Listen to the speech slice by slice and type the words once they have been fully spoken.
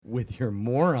with your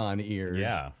moron ears.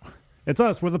 Yeah. It's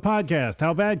us. We're the podcast.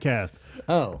 How bad cast?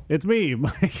 Oh. It's me,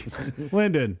 Mike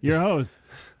Linden, your host.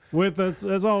 With us,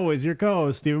 as always, your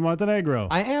co-host, Steven Montenegro.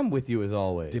 I am with you as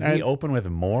always. Did we open with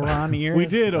moron ears? We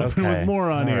did open Okay. with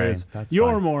moron All right, ears. that's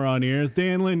Your fine. moron ears,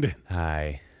 Dan Linden.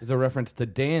 Hi. There's a reference to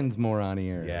Dan's moron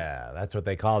ears. Yeah, that's what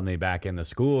they called me back in the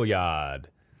schoolyard.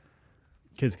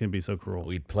 Kids can be so cruel.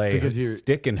 We'd play Because you're-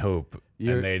 stick and hoop,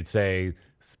 you're- and they'd say,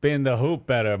 "Spin the hoop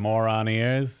better, moron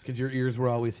ears." Because your ears were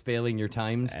always failing your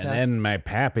times And tests. then my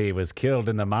pappy was killed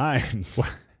in the mine.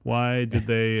 Why did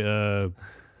they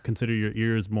consider your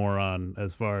ears moron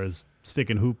as far as stick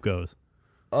and hoop goes?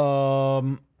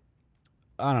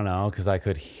 I don't know, because I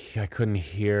couldn't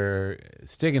hear.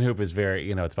 Stick and hoop is very,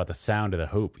 it's about the sound of the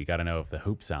hoop. You got to know if the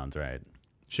hoop sounds right.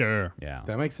 Sure. Yeah.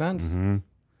 That makes sense. Mm-hmm.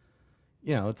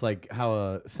 You know, it's like how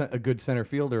a good center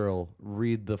fielder will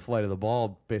read the flight of the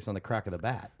ball based on the crack of the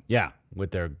bat. Yeah,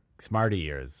 with their smarty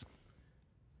ears.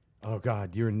 Oh,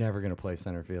 God, you're never going to play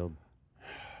center field.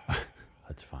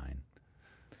 That's fine.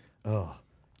 Oh,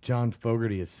 John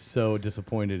Fogerty is so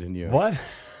disappointed in you. What?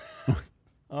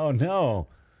 Oh no.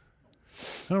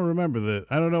 I don't remember that.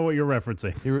 I don't know what you're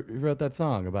referencing. He wrote that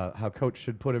song about how coach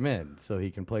should put him in so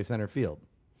he can play center field.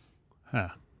 Huh.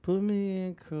 Put me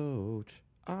in, coach.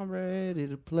 I'm ready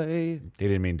to play. They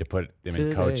didn't mean to put them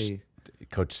in coach today.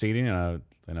 seating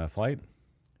in a flight.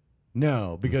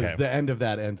 No, because Okay. the end of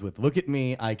that ends with, look at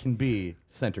me, I can be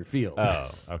center field. Oh,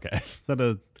 okay. Is that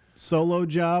a solo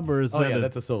job or is Oh, that yeah, a...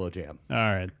 that's a solo jam. All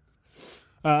right.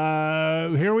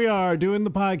 Here we are doing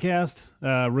the podcast,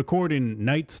 recording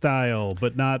night style,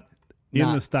 but not in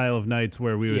Not- the style of nights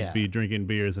where we would Yeah. be drinking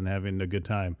beers and having a good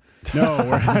time. No,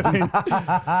 we're having...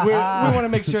 We want to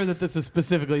make sure that this is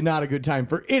specifically not a good time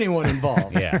for anyone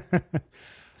involved. Yeah.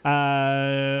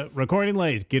 Recording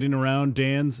late, getting around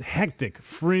Dan's hectic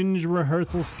fringe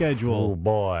rehearsal Oh schedule.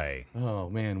 boy. Oh,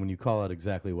 man, when you call out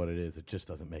exactly what it is, it just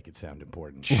doesn't make it sound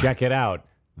important. Check it out.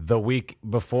 The week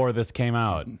before this came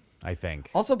out, I think.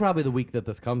 Also, probably the week that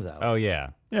this comes out. Oh yeah.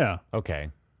 Yeah. Okay.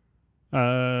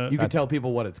 You could tell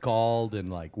people what it's called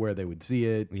and like where they would see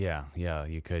it. Yeah,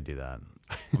 you could do that.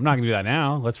 I'm not gonna do that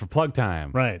now. Let's for plug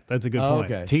time. Right. That's a good Oh,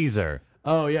 point. okay. Teaser.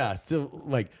 Oh, yeah. So,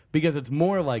 like, because it's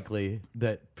more likely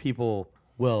that people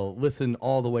will listen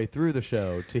all the way through the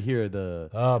show to hear the.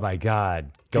 Oh my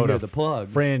God. To Go hear to the plug.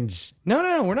 Fringe.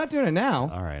 No, we're not doing it now.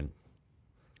 All right.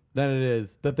 Than it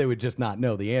is that they would just not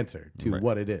know the answer to Right.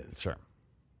 what it is. Sure.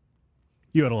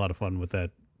 You had a lot of fun with that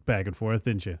back and forth,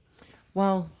 didn't you?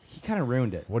 Well, he kind of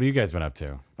ruined it. What have you guys been up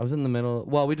to? I was in the middle.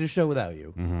 Well, we did a show without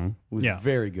you. Mm-hmm. It was Yeah.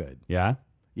 very good. Yeah.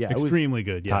 Yeah, it was, Extremely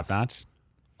good, yes. Top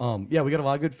notch. yeah, we got a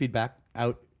lot of good feedback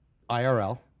out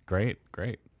IRL. Great.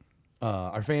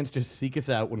 Our fans just seek us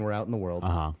out when we're out in the world.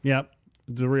 Uh-huh. Yep.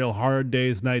 It's a real hard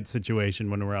days night situation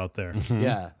when we're out there.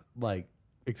 Yeah, like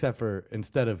except for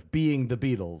instead of being the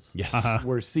Beatles, Yes.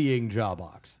 we're seeing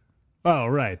Jawbox. Oh,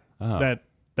 right. Oh.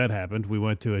 That happened. We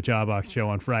went to a Jawbox show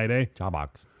on Friday.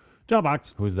 Jawbox.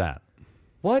 Jawbox. Who's that?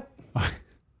 What?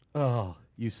 Oh,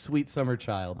 you sweet summer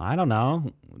child. I don't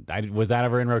know. Was that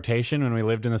ever in rotation when we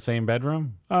lived in the same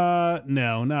bedroom?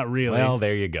 No, not really. Well,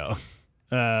 there you go.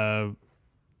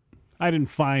 I didn't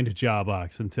find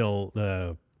Jawbox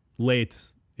until late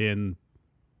in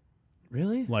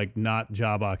Really? like not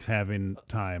Jawbox having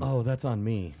time. Oh, that's on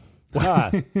me.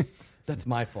 Ah, That's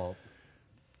my fault.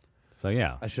 so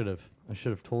yeah, I should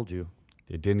have told you.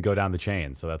 it didn't go down the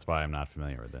chain, so that's why I'm not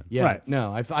familiar with it. Yeah. Right.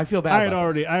 No, I feel bad. I had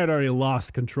about this. already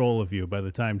lost control of you by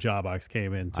the time Jawbox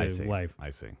came I into see. life. I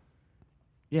see.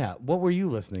 Yeah. What were you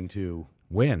listening to?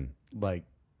 When? Like,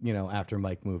 after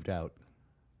Mike moved out.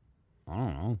 I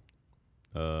don't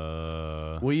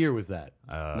know. What year was that?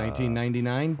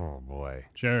 1999. Oh boy.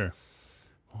 Sure.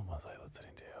 What was I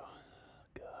listening to?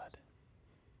 God.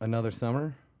 Another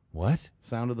summer. What?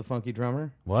 Sound of the Funky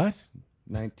Drummer. What?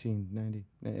 1990.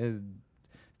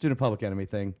 It's doing a Public Enemy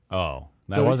thing. Oh,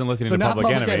 I wasn't listening to not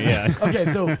Public Enemy. Yeah.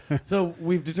 Okay, so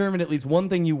we've determined at least one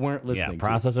thing you weren't listening Yeah.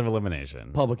 Process of elimination.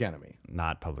 to. Public Enemy.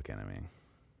 Not Public Enemy.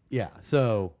 Yeah.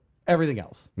 So everything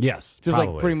else. Yes. Just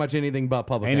probably. like pretty much anything but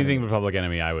Public anything Enemy. but Public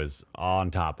Enemy. I was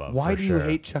on top of. Why for do sure. you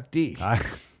hate Chuck D?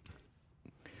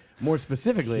 More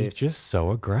specifically, He's just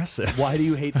so aggressive. why do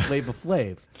you hate Flava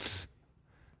Flav?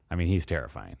 I mean, he's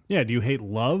terrifying. Yeah. Do you hate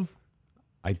love?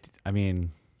 I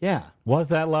mean, Yeah. was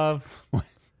that love?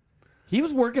 He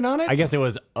was working on it. I guess it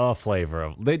was a flavor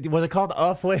of. Was it called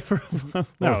a flavor of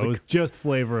love? No, Was it was just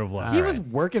flavor of love. he was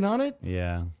working on it.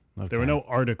 Yeah. Okay. There were no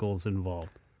articles involved.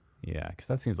 Yeah, because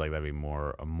that seems like that'd be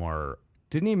a more.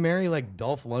 Didn't he marry like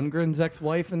Dolph Lundgren's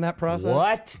ex-wife in that process?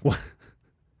 What?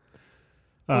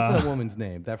 What's that woman's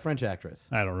name? That French actress.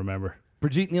 I don't remember.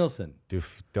 Brigitte Nielsen.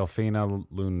 Delfina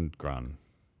Lundgren.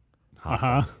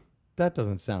 That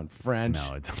doesn't sound French.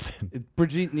 No, it doesn't.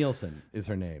 Brigitte Nielsen is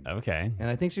her name. Okay. And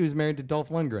I think she was married to Dolph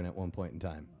Lundgren at one point in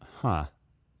time. Huh.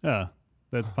 Yeah,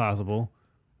 that's possible.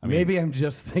 Maybe I'm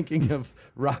just thinking of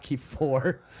Rocky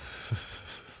IV.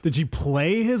 Did she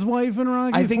play his wife in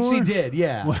Rocky I think IV? she did,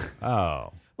 yeah.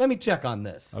 Oh. Let me check on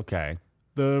this. Okay.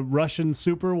 The Russian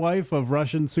super wife of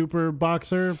Russian super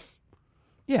boxer?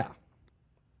 Yeah.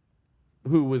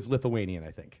 Who was Lithuanian,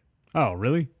 I think. Oh,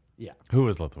 really? Yeah. Who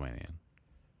was Lithuanian?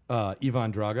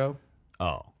 Ivan Drago.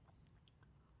 Oh.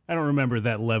 I don't remember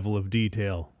that level of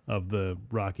detail of the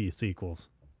Rocky sequels.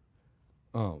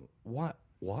 Oh, what?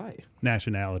 Why?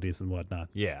 Nationalities and whatnot.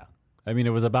 Yeah. I mean, it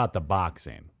was about the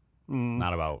boxing,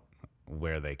 not about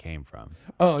where they came from.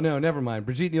 Oh, no, never mind.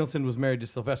 Brigitte Nielsen was married to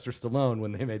Sylvester Stallone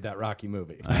when they made that Rocky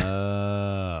movie.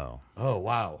 Oh. Oh,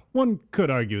 wow. One could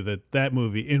argue that that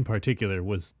movie in particular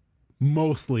was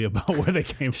mostly about where they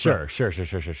came from. Sure.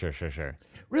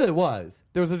 Really was.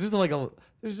 There was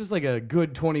just like a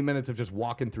good 20 minutes of just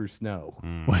walking through snow.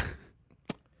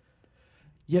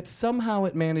 Yet somehow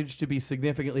it managed to be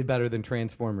significantly better than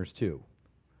Transformers 2.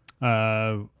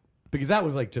 Because that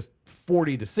was like just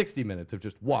 40 to 60 minutes of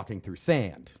just walking through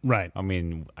sand. Right. I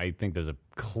mean, I think there's a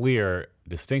clear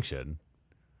distinction.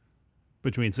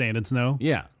 Between sand and snow?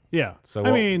 Yeah. Yeah. So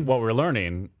what we're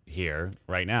learning here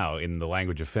right now in the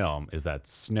language of film is that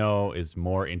snow is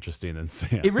more interesting than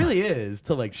sand. It really is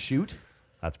to like shoot.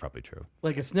 That's probably true.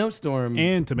 Like a snowstorm.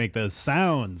 And to make those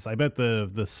sounds. I bet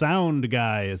the sound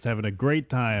guy is having a great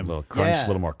time. A little crunch, Yeah. a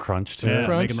little more crunch to Yeah. it.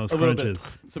 crunch, making those a little bit,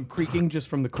 crunches. some creaking just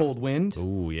from the cold wind.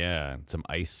 Ooh, yeah. Some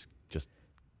ice just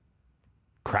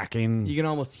cracking. You can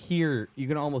almost hear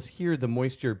the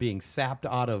moisture being sapped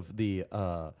out of the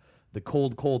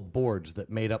cold boards that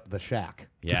made up the shack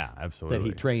Yeah, that absolutely.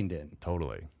 he trained in.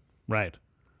 Totally. Right.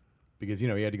 Because he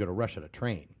had to go to Russia to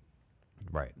train.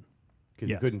 Right. Because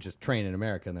Yes. he couldn't just train in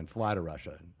America and then fly to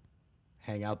Russia and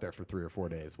hang out there for 3 or 4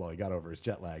 days while he got over his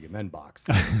jet lag and then box.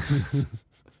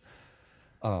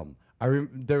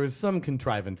 There was some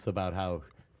contrivance about how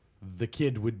the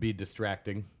kid would be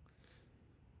distracting.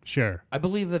 Sure. I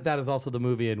believe that is also the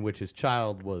movie in which his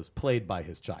child was played by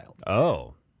his child.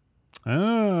 Oh.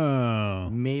 Oh.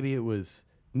 Maybe that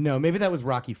was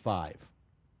Rocky V. I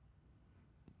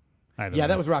don't Yeah, know.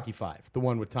 that was Rocky V, the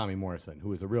one with Tommy Morrison, who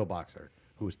was a real boxer,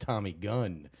 who was Tommy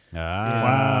Gunn.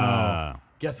 Ah.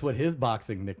 Guess what his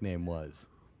boxing nickname was?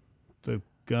 the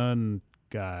gun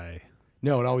guy.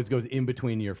 No, it always goes in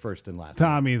between your first and last name.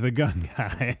 Tommy the gun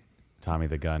guy. Tommy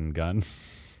the gun.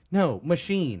 No,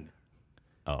 Machine.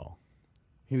 Oh.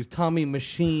 He was Tommy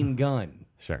Machine Gun.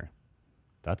 Sure.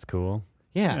 That's cool.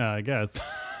 Yeah, Yeah, I guess.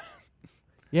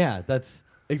 yeah, that's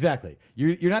exactly.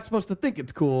 You're not supposed to think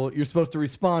it's cool. You're supposed to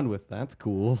respond with, "That's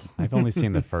cool." I've only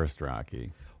seen the first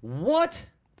Rocky. What?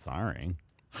 Sorry.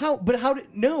 How? But how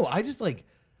did? No, I just like.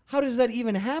 How does that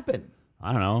even happen?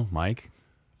 I don't know, Mike.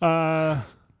 I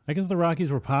guess the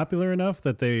Rockies were popular enough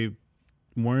that they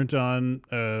weren't on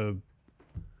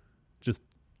just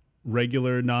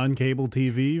regular non-cable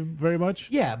TV very much.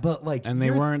 Yeah, but like, And they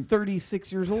you're weren't-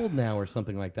 36 years old now, or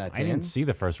something like that. I Dan. didn't see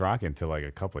the first Rocky until like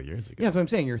a couple of years ago. Yeah, that's what I'm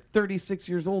saying. You're 36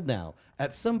 years old now.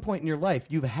 At some point in your life,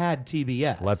 you've had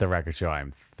TBS. Let the record show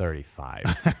I'm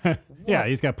 35. Yeah,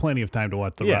 he's got plenty of time to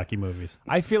watch the Yeah. Rocky movies.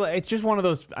 I feel like it's just one of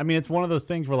those. I mean, it's one of those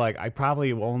things where like I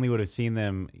probably only would have seen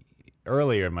them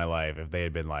earlier in my life if they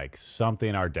had been like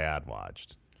something our dad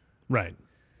watched, Right.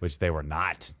 which they were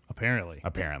not. Apparently.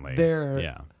 Apparently,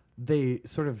 Yeah. They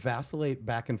sort of vacillate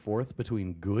back and forth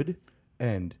between good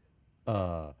and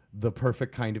the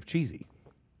perfect kind of cheesy.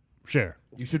 Sure.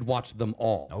 You should watch them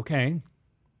all. Okay.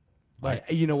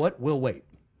 You know what? We'll wait.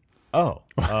 Oh.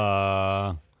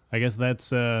 I guess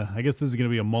that's I guess this is going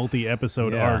to be a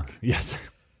multi-episode Yeah. arc. Yes.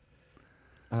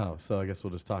 Oh, so I guess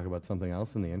we'll just talk about something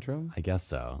else in the intro. I guess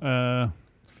so.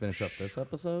 Finish up this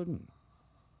episode, and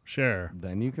Sure.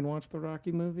 then you can watch the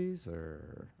Rocky movies,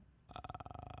 or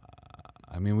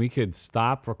I mean, we could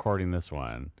stop recording this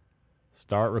one,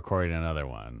 start recording another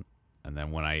one, and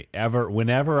then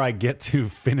whenever I get to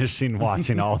finishing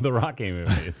watching all the Rocky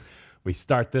movies, we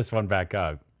start this one back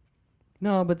up.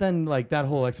 no. But then, like, that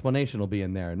whole explanation will be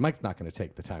in there, and Mike's not going to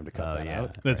take the time to cut Oh that yeah,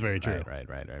 out. That's very true. Right.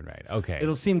 Okay.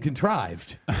 It'll seem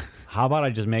contrived. How about I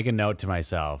just make a note to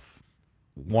myself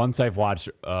once I've watched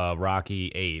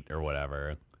Rocky 8 or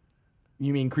whatever.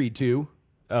 You mean Creed 2?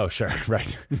 Oh, sure,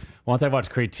 right. Once I've watched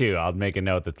Creed 2, I'll make a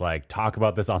note that's like, talk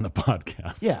about this on the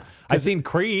podcast. Yeah. I've seen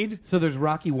Creed. So there's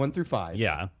Rocky 1 through 5.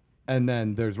 Yeah, And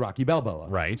then there's Rocky Balboa.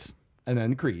 right. And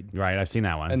then Creed. Right, I've seen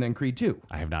that one. And then Creed 2.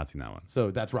 I have not seen that one. So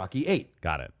that's Rocky 8.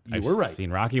 Got it. You I've were right. seen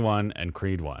Rocky 1 and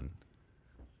Creed 1.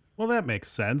 Well, that makes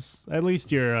sense. At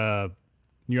least you're on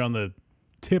the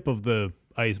tip of the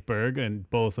iceberg in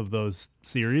both of those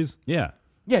series. Yeah.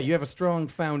 Yeah, you have a strong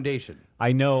foundation.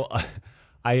 I know.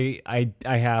 I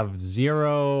have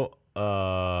zero.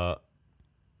 I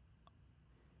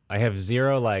have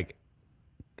zero like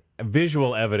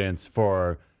visual evidence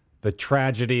for the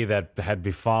tragedy that had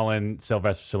befallen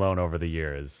Sylvester Stallone over the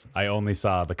years. I only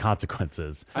saw the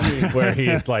consequences, where he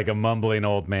is like a mumbling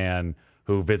old man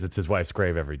who visits his wife's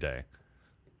grave every day.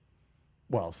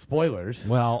 Well, spoilers.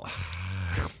 Well,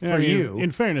 Yeah, you. In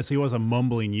fairness, he was a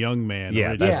mumbling young man. yeah,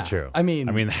 originally, that's true. I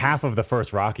mean, half of the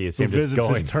first Rocky is who him just visits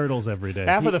going. his turtles every day.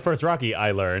 Half of the first Rocky,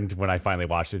 I learned when I finally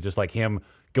watched it, is just like him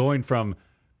going from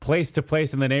place to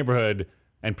place in the neighborhood,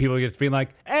 and people just being like,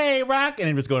 "Hey, Rock," and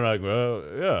him just going like, "Well,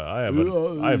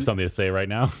 yeah, I have something to say right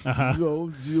now."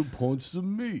 so you punch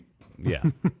some meat. Yeah,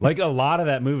 like a lot of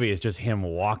that movie is just him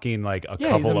walking like a Yeah,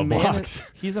 couple of blocks.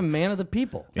 He's a man of the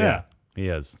people. Yeah, he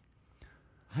is.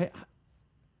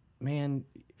 Man,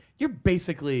 you're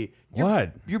basically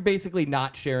you're basically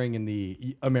not sharing in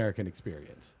the American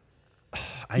experience.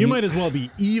 You might as well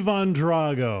be Ivan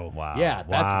Drago. Wow. Yeah,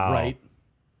 that's Wow. right.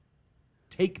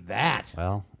 Take that.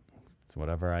 Well, it's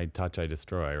whatever I touch, I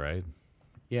destroy. Right?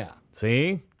 Yeah.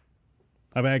 See?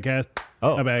 A bad cast.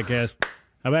 Oh. A bad cast.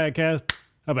 A bad cast.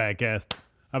 A bad cast.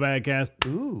 A bad cast.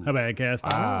 Ooh. A bad cast.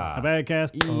 A bad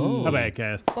cast. Oh. A bad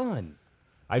cast. Fun.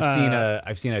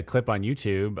 I've seen a clip on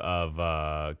YouTube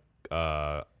of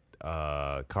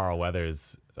Carl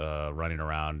Weathers running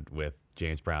around with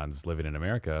James Brown's "Living in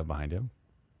America" behind him,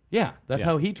 Yeah, that's Yeah.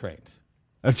 how he trained.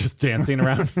 just dancing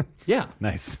around. Yeah.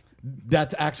 Nice,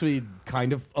 That's actually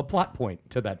kind of a plot point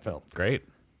to that film. great.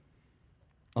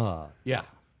 Yeah.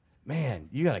 Man,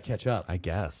 you got to catch up. I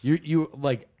guess. You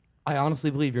like I honestly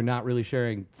believe you're not really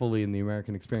sharing fully in the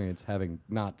American experience, having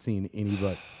not seen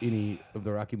any of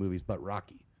the Rocky movies but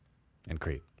Rocky And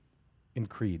Creed. and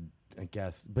Creed, I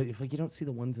guess. But if like you don't see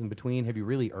the ones in between, have you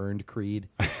really earned Creed?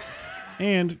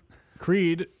 And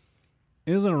Creed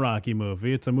isn't a Rocky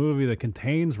movie. It's a movie that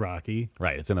contains Rocky.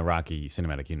 Right. It's in the Rocky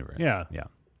cinematic universe. Yeah. Yeah.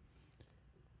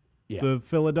 Yeah. The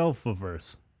Philadelphia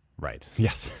verse. Right.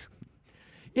 Yes.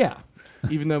 Yeah.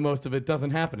 Even though most of it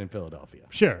doesn't happen in Philadelphia.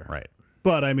 Sure. Right.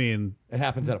 But I mean, It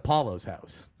happens at Apollo's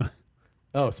house.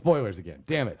 Oh, spoilers again.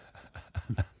 Damn it.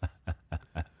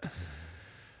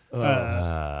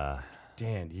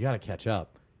 Dan, you got to catch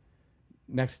up.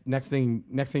 Next thing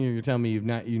you're gonna tell me you've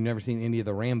never seen any of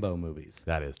the Rambo movies.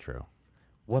 That is true.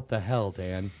 What the hell,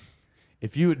 Dan?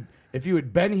 If you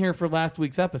had been here for last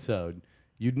week's episode,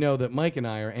 you'd know that Mike and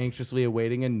I are anxiously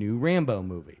awaiting a new Rambo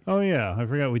movie. oh yeah, I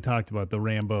forgot we talked about the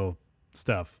Rambo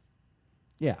stuff.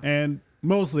 Yeah. And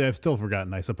mostly I've still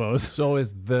forgotten, I suppose. So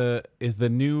is the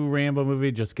new Rambo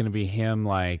movie just going to be him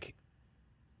like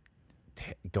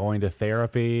going to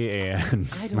therapy and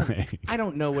I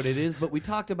don't know what it is, but we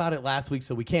talked about it last week,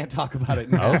 so we can't talk about it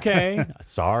now. Okay.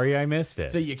 Sorry I missed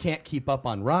it. So you can't keep up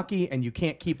on Rocky, and you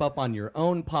can't keep up on your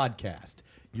own podcast.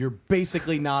 You're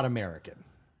basically not American.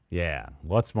 Yeah.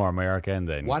 What's more American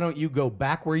than... Why don't you go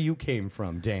back where you came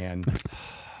from, Dan?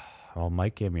 Well,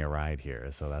 Mike gave me a ride here,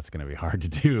 so that's going to be hard to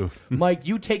do. Mike,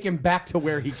 you take him back to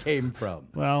where he came from.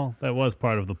 Well, that was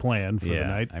part of the plan for the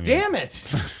night. I mean, Damn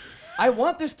it! I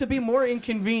want this to be more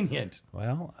inconvenient.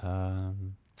 Well,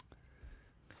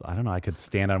 so I don't know. I could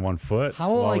stand on one foot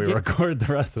How will while I we get- record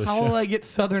the rest of the How show. will I get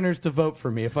Southerners to vote for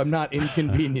me if I'm not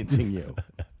inconveniencing you?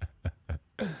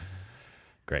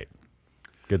 Great.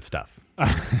 Good stuff.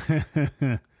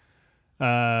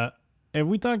 Have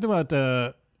we talked about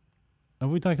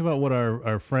what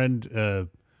our friend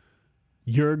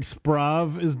Jurg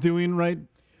Sprav is doing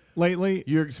lately?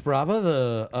 Jurg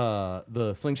Sprava,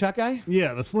 the slingshot guy?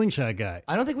 Yeah, the slingshot guy.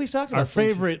 I don't think we've talked about Our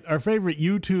slingshot. favorite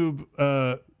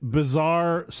YouTube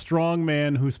bizarre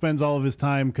strongman who spends all of his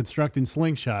time constructing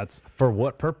slingshots For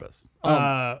what purpose?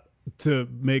 to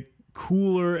make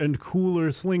cooler and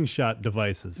cooler slingshot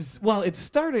devices. Well, it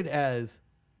started as,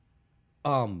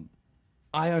 I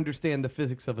understand the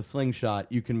physics of a slingshot.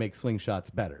 You can make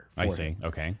slingshots better. I for see. him.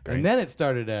 Okay. Great. And then it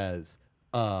started as,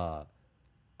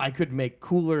 I could make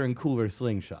cooler and cooler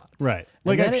slingshots. Right. And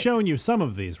Like then I've shown you some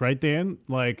of these, right, Dan?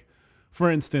 Like, for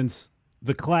instance,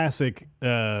 the classic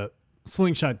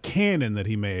slingshot cannon that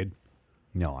he made.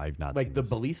 no, I've not like seen the this.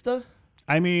 ballista.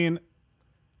 I mean,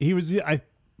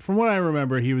 from what I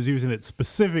remember, he was using it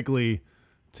specifically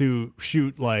to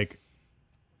shoot like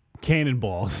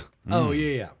cannonballs. Oh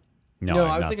yeah. No, No,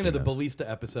 I've I was not thinking of the seen this. ballista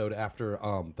episode after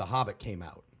The Hobbit came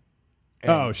out.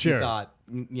 And Oh, sure. He thought,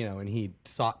 and he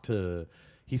sought to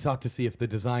see if the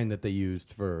design that they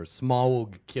used for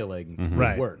Smaug killing would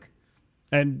Right. work.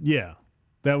 And yeah,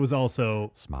 that was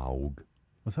also Smaug.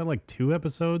 Was that like 2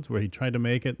 episodes where he tried to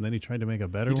make it and then he tried to make a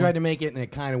better He one? tried to make it and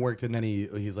it kind of worked, and then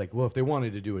he's like, well, if they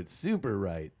wanted to do it super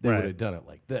right, they Right. would have done it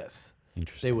like this.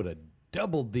 Interesting. They would have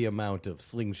doubled the amount of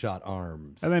slingshot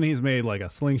arms. And then he's made like a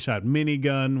slingshot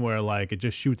minigun where like it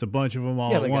just shoots a bunch of them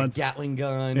all yeah, at like once. a Gatling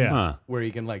gun, Yeah. Huh. where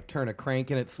you can like turn a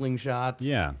crank and it slingshots.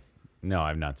 Yeah. No,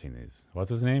 I've not seen these. What's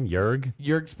his name? Jurg?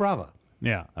 Jurg Sprava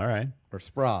Yeah. All right. or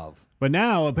Sprav. But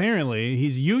now apparently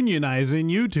he's unionizing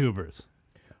YouTubers.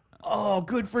 Oh,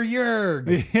 good for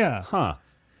Jurg. Yeah. Huh.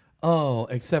 Oh,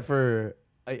 except for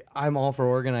I'm all for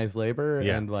organized labor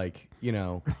Yeah. and like,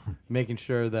 making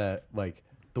sure that like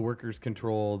the workers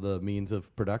control the means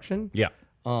of production. Yeah.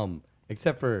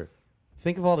 Except for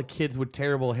think of all the kids with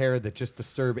terrible hair that just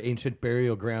disturb ancient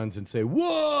burial grounds and say,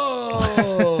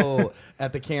 whoa,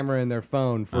 at the camera in their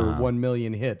phone for 1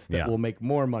 million hits that Yeah. will make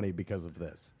more money because of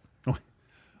this.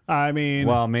 I mean,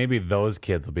 Well, maybe those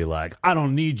kids will be like, I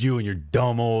don't need you and your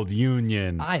dumb old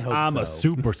union. I hope I'm a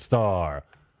so." superstar.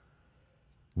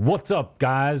 What's up,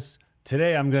 guys?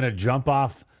 Today I'm going to jump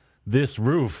off this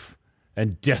roof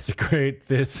and desecrate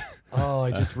this. Oh,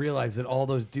 I just realized that all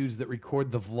those dudes that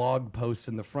record the vlog posts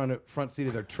in the front seat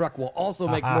of their truck will also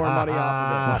make more money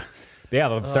off of it. Yeah,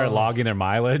 they'll start logging their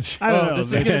mileage. I don't know. This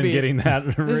is and gonna be getting that.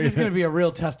 this is going to be a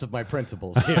real test of my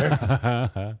principles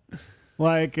here.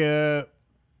 like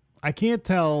I can't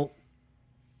tell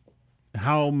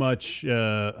how much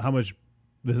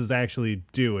this is actually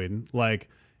doing. Like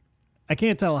I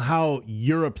can't tell how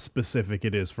Europe specific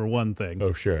it is for one thing.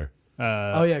 Oh, sure.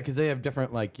 Oh yeah, because they have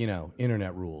different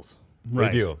internet rules.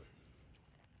 Right. They do.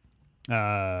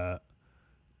 But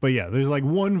yeah, there's like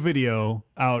one video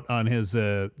out on his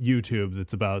YouTube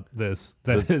that's about this.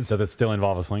 Does it still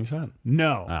involve a slingshot?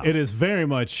 No, Oh. it is very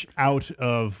much out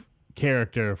of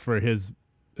character for his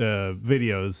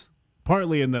videos.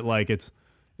 Partly in that, like it's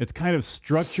kind of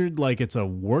structured like it's a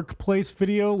workplace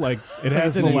video. Like it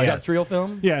has It's the an like, industrial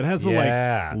film. yeah, it has the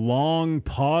Yeah. like long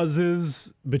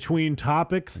pauses between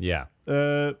topics. Yeah.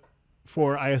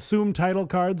 For I assume title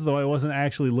cards, though I wasn't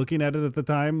actually looking at it at the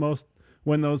time.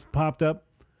 When those popped up.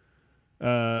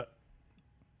 But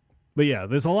yeah,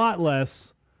 there's a lot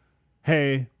less.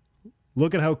 Hey,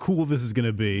 look at how cool this is going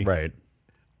to be. Right.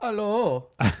 Hello.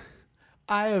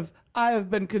 I have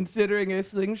been considering a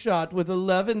slingshot with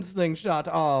 11 slingshot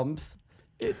arms.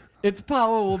 Its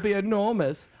power will be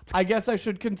enormous. I guess I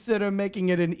should consider making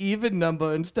it an even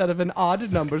number instead of an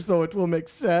odd number so it will make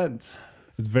sense.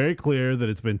 It's very clear that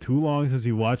it's been too long since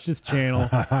you watched this channel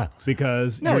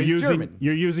because No, he's German.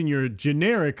 you're using your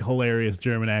generic hilarious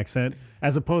German accent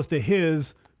as opposed to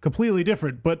his completely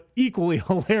different but equally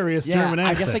hilarious German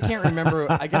I accent. guess I can't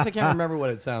remember. I guess I can't remember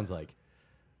what it sounds like.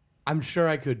 I'm sure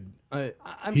I could.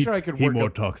 I'm sure I could he work. more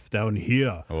up- talks down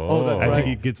here. Oh, that's I right. think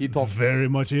he gets He talks- very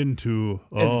much into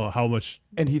how much.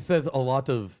 and he says a lot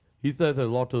of ths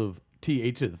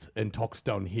and talks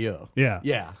down here.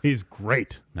 Yeah, he's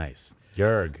great. Nice.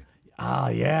 Jurg. Ah,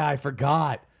 yeah, I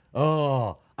forgot.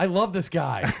 Oh, I love this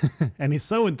guy. And he's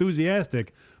so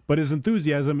enthusiastic, but his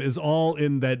enthusiasm is all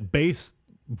in that bass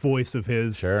voice of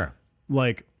his, Sure.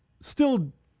 like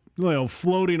still,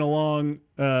 floating along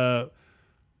the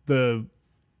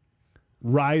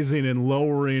rising and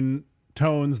lowering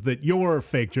tones that your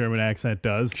fake German accent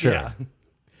does. Sure. Yeah.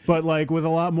 But like with a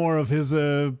lot more of his,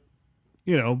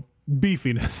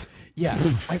 beefiness. Yeah,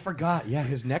 I forgot. Yeah,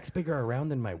 his neck's bigger around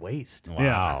than my waist. Wow.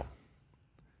 Yeah.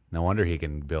 No wonder he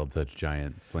can build such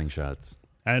giant slingshots.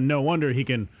 And no wonder he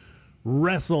can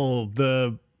wrestle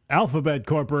the Alphabet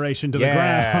Corporation to the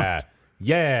ground.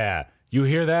 Yeah. You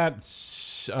hear that?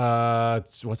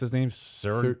 What's his name?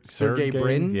 Sergey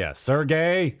Brin? Yeah,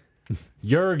 Sergey.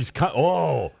 Jurg's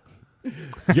Jurg's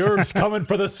coming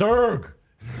for the Serg.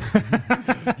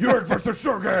 Jurg versus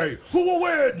Sergey. Who will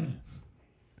win?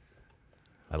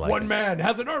 I like One it. man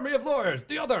has an army of lawyers.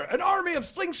 The other, an army of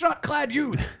slingshot-clad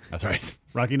youth. That's right.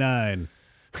 Rocky 9.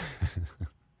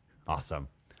 Awesome.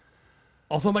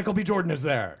 Also, Michael B. Jordan is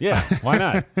there. Yeah, why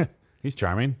not? He's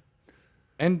charming.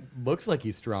 And looks like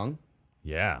he's strong.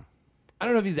 Yeah. I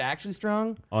don't know if he's actually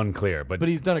strong, Unclear, but but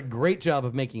he's done a great job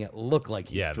of making it look like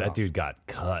he's yeah, strong. that dude got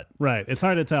cut. Right. It's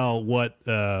hard to tell what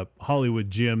Hollywood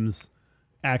gyms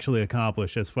actually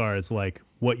accomplish as far as like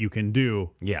what you can do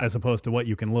Yeah. as opposed to what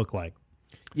you can look like.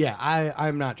 Yeah,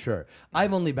 I'm not sure.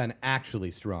 I've only been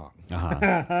actually strong.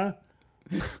 What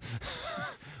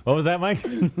was that, Mike?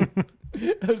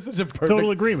 That was such a perfect,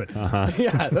 Total agreement.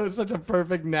 yeah, that was such a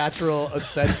perfect natural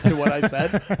assent to what I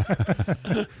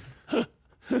said.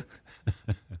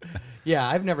 Yeah,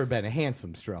 I've never been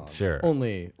handsome strong. Sure.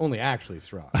 Only actually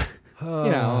strong. You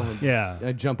know, Yeah.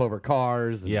 I jump over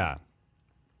cars. And Yeah.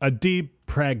 A deep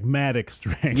pragmatic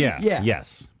strength. Yeah. Yeah.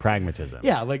 Yes. Pragmatism.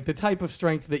 Yeah, like the type of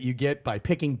strength that you get by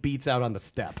picking beets out on the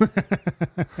step.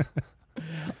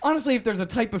 Honestly, if there's a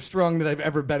type of strong that I've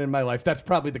ever been in my life, that's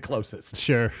probably the closest.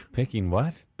 Sure. Picking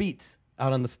what? Beets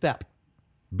out on the step.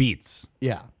 Beets.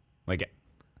 Yeah. Like,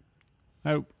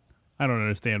 I don't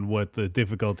understand what the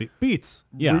difficulty. Beets.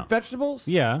 yeah. Root vegetables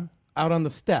Yeah. out on the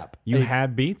step. You They-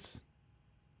 had beets?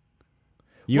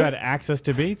 You had access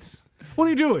to beets? What are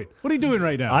you doing? What are you doing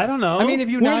right now? I don't know. I mean, have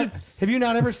you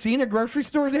not ever seen a grocery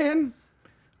store, Dan?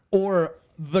 Or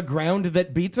the ground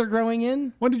that beets are growing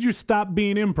in? When did you stop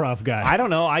being improv guy? I don't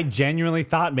know. I genuinely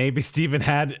thought maybe Steven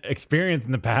had experience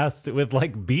in the past with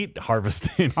like beet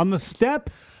harvesting. On the step?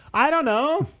 I don't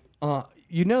know.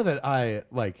 You know that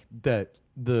that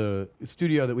the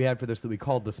studio that we had for this that we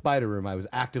called the Spider Room, I was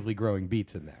actively growing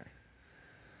beets in there.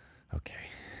 Okay.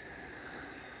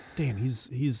 Dan, he's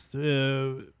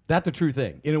That's a true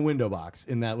thing. In a window box,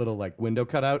 in that little like window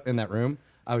cutout in that room,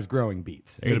 I was growing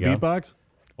beets. There you got a go. beatbox?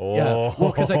 Oh. Yeah,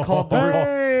 well, because I called the room.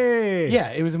 Hey! Yeah,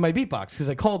 it was in my beat box because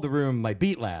I called the room my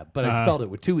beet lab, but I spelled it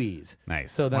with 2 E's.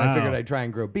 Nice. So then I Wow. figured I'd try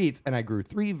and grow beets, and I grew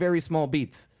 3 very small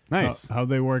beets. Nice. How'd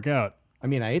they work out? I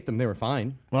mean, I ate them; they were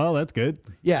fine. Well, that's good.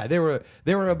 Yeah, they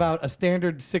were about a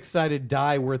standard 6-sided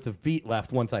die worth of beet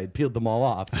left once I had peeled them all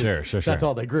off. 'cause Sure. That's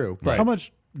all they grew. But How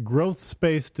much growth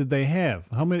space did they have?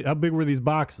 How big were these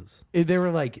boxes? they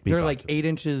were like they're like boxes. 8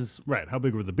 inches. Right. How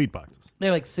big were the beat boxes?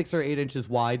 They're like 6 or 8 inches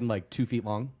wide and like 2 feet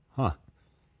long. Huh.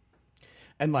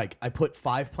 And like I put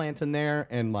 5 plants in there,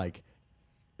 and like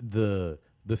the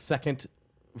second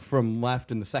from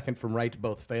left and the second from right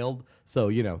both failed. So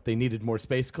they needed more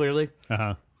space clearly.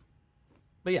 Uh-huh.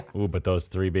 But yeah, Ooh, but those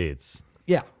 3 beets.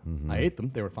 yeah, I ate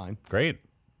them. They were fine. Great.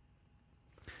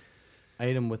 I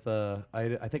ate them with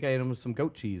I think I ate them with some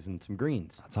goat cheese and some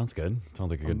greens. That sounds good. Sounds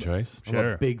like a good choice. I'm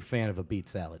Sure. a big fan of a beet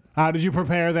salad. How did you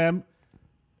prepare them?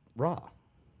 Raw.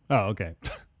 Oh, okay.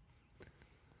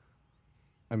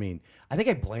 I mean, I think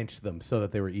I blanched them so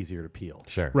that they were easier to peel.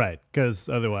 Sure. Right, because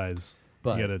otherwise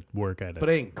But- you got to work at it. But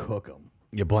I didn't cook them.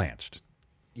 You blanched.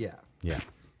 Yeah.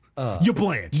 Yeah. you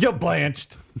blanched. You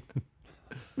blanched.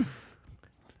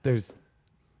 There's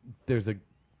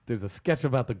a sketch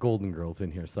about the Golden Girls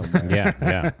in here somewhere.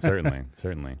 Yeah.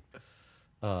 Certainly.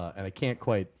 And I can't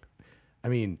quite. I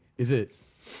mean, is it?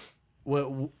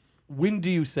 When do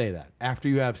you say that? After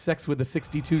you have sex with a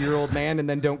 62-year-old man and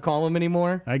then don't call him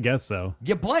anymore? I guess so.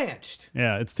 You blanched.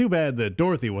 Yeah, it's too bad that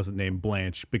Dorothy wasn't named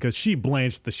Blanche because she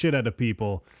blanched the shit out of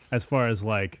people as far as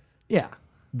like Yeah.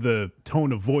 the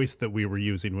tone of voice that we were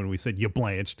using when we said you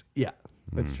blanched. Yeah.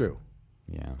 That's true.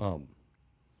 Yeah.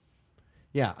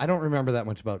 Yeah, I don't remember that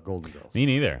much about Golden Girls. Me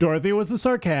neither. Dorothy was the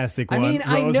sarcastic I one. mean,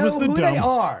 I Rose know was the who dumb. they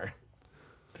are.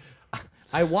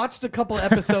 I watched a couple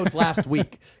episodes last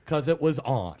week because it was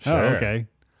on. Oh, Sure. okay.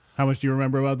 How much do you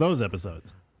remember about those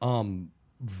episodes?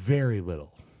 Very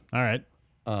little. All right.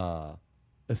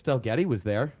 Estelle Getty was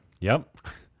there. Yep.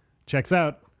 Checks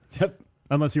out. Yep.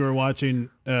 Unless you were watching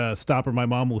Stop or My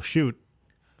Mom Will Shoot.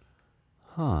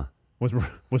 Huh. Was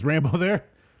Rambo there?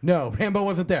 No, Rambo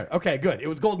wasn't there. Okay, good. It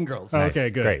was Golden Girls. Oh,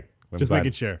 okay, good. Great. I'm Just glad-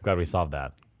 making sure. Glad we solved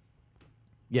that.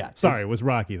 Yeah. Sorry, was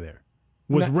Rocky there?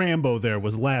 Was No. Rambo there?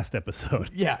 Was last episode?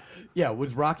 Yeah.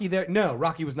 Was Rocky there? No,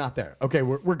 Rocky was not there. Okay,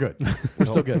 we're good. We're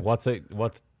still good.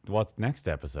 What's next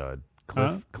episode?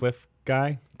 Huh? Cliff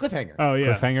guy? Cliffhanger. Oh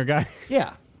yeah. Cliffhanger guy?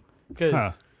 Yeah.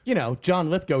 Because, Huh. John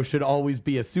Lithgow should always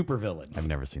be a supervillain. I've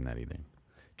never seen that either.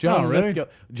 John Oh, really? Lithgow.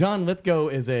 John Lithgow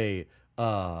is a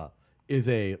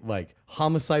like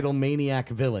homicidal maniac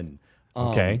villain.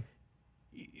 Okay.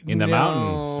 In the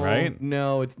mountains, right?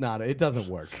 No, it's not. It doesn't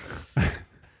work.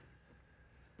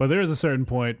 But there is a certain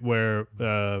point where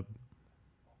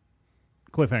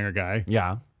cliffhanger guy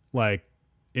Yeah. like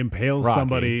impales Rocky.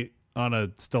 somebody on a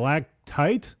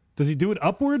stalactite. Does he do it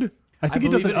upward? I think he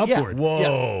does believe it it- yeah. upward.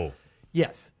 Whoa.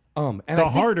 Yes. And The I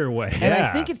think, harder way. And I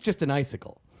Yeah. think it's just an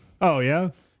icicle. Oh yeah.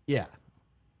 Yeah.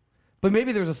 But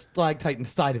maybe there's a stalactite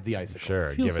inside of the icicle. Sure.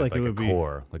 Feels Give it like like, it a would be-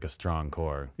 core, like a strong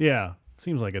core. Yeah.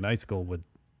 Seems like an icicle would.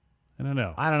 I don't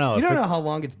know. I don't know. You if don't it's- know how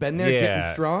long it's been there getting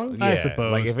strong? Yeah. I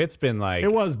suppose. Like if it's been like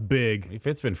It was big. if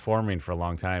it's been forming for a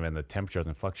long time and the temperature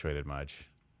hasn't fluctuated much,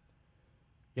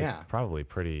 Yeah. probably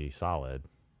pretty solid.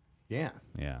 Yeah.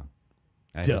 Yeah.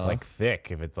 And if Duh. it's like thick,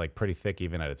 if it's like pretty thick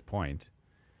even at its point,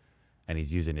 and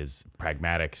he's using his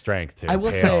pragmatic strength to I will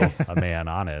impale say- a man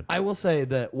on it. I will say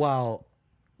that while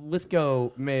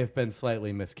Lithgow may have been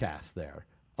slightly miscast there,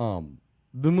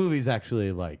 the movie's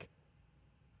actually like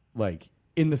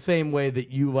in the same way that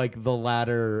you like the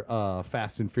latter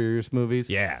Fast and Furious movies.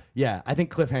 Yeah. Yeah, I think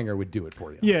Cliffhanger would do it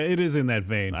for you. Yeah, it is in that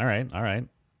vein. All right. All right.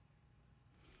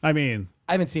 I mean,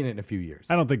 I haven't seen it in a few years.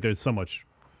 I don't think there's so much.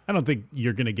 I don't think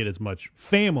you're going to get as much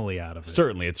family out of it.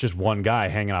 Certainly, it's just one guy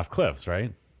hanging off cliffs,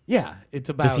 right? Yeah, it's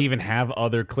about. Does he even have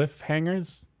other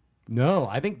cliffhangers? No,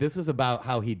 I think this is about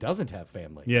how he doesn't have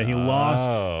family. Yeah, he lost.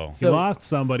 Oh. He So- lost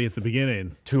somebody at the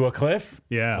beginning. To a cliff?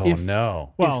 Yeah. Oh,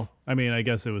 no. Well, I mean, I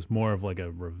guess it was more of like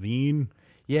a ravine.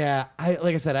 Yeah,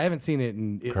 like I said, I haven't seen it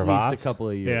in at Crevasse? least a couple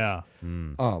of years.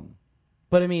 Yeah.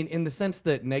 But I mean, in the sense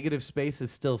that negative space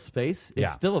is still space, it's Yeah.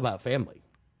 still about family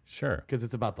Sure. because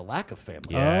it's about the lack of family.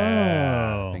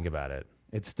 Yeah. Oh. Think about it.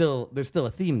 There's still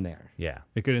a theme there. Yeah.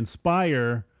 It could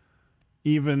inspire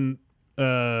even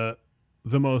the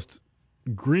most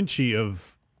grinchy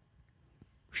of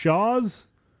Shaws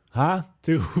Huh?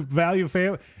 to value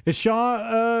family. Is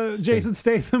Shaw Jason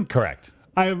Statham? Correct.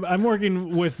 I'm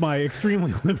working with my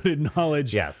extremely limited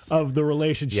knowledge Yes. of the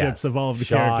relationships of all of the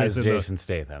Shaw characters. is in the- Jason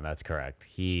Statham. That's correct.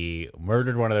 He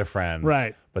murdered one of their friends.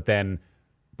 Right. But then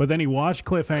But then he watched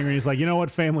Cliffhanger and he's like, you know what?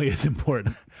 Family is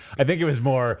important. I think it was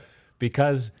more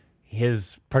because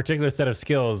his particular set of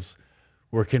skills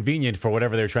were convenient for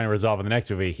whatever they were trying to resolve in the next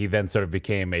movie. He then sort of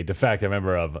became a de facto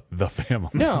member of the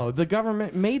family. No, the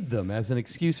government made them as an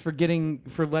excuse for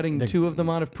letting two of them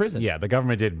out of prison. Yeah, the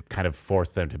government did kind of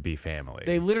force them to be family.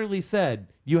 They literally said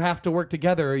you have to work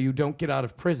together or you don't get out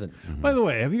of prison. By the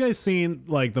way, have you guys seen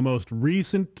like the most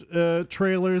recent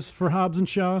trailers for Hobbs and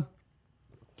Shaw?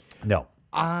 no.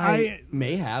 I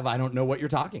may have. I don't know what you're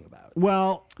talking about.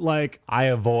 Well, like I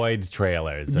avoid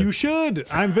trailers. you should.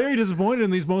 I'm very disappointed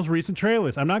in these most recent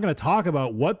trailers. I'm not going to talk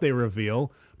about what they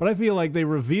reveal, but I feel like they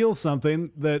reveal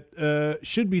something that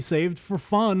should be saved for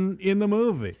fun in the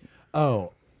movie.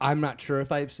 Oh, I'm not sure if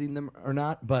I've seen them or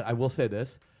not, but I will say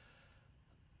this.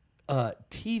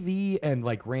 TV and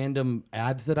like random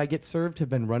ads that I get served have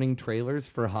been running trailers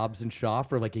for Hobbs and Shaw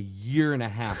for like a year and a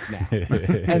half now.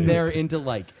 And they're into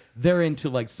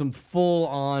some full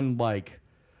on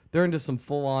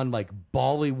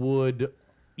Bollywood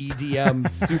EDM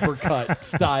supercut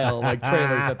style like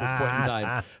trailers at this point in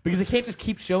time. Because they can't just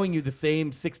keep showing you the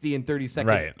same 60 and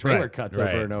 30-second trailer cuts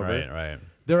over and over. Right.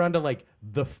 They're onto like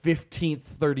the 15th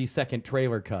 30-second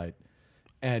trailer cut.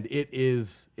 And it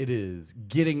is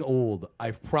getting old.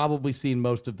 I've probably seen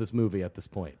most of this movie at this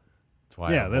point. That's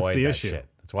why Yeah, I that's avoid the that issue. shit.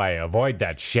 That's why I avoid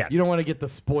that shit. You don't want to get the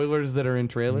spoilers that are in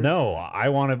trailers? No, I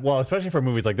want to. Well, especially for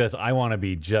movies like this, I want to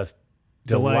be just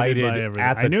Delighted delighted by everything.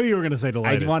 at the. I knew you were going to say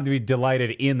delighted. I want to be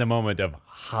delighted in the moment of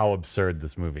how absurd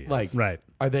this movie is. Like, Right.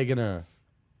 Are they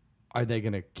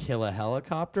gonna kill a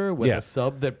helicopter with Yeah. a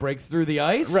sub that breaks through the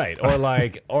ice? right, or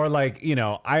like,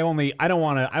 I want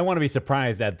to be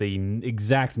surprised at the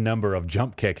exact number of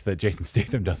jump kicks that Jason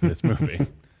Statham does in this movie.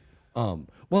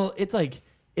 Well,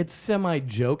 it's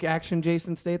semi-joke action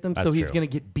Jason Statham, so That's he's true. gonna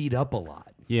get beat up a lot.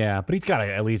 Yeah, but he's got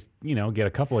to at least get a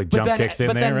couple of jump kicks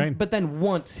in there, right? But then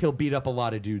once he'll beat up a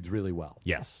lot of dudes really well.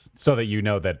 Yes, so that you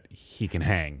know that he can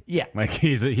hang. Yeah. like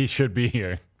he should be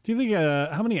here. Do you think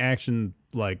how many action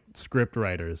like script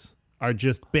writers are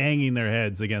just banging their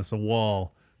heads against a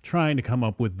wall trying to come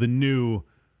up with the new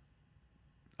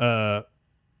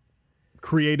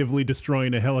creatively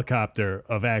destroying a helicopter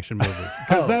of action movies?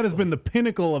 Because that has been the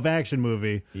pinnacle of action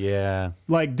movie. Yeah,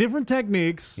 Like different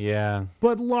techniques, yeah,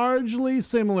 but largely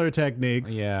similar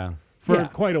techniques yeah, for Yeah.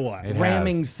 quite a while. It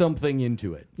Ramming something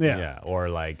into it. Yeah. or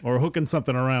like Or hooking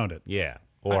something around it.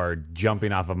 or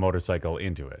jumping off a motorcycle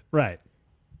into it, Right.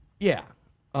 Yeah.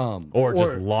 or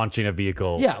just launching a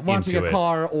vehicle. Yeah, launching into a it.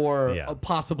 yeah, or Yeah.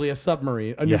 possibly a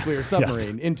submarine, a Yeah. nuclear Yes.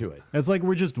 submarine into it. It's like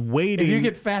we're just waiting. If you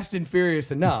get fast and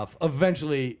furious enough,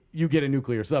 eventually you get a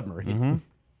nuclear submarine.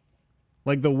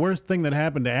 Like the worst thing that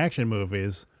happened to action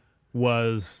movies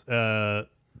was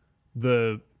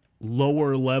the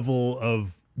lower level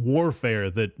of warfare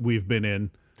that we've been in.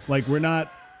 Like we're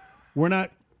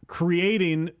not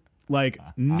creating like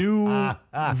new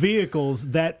vehicles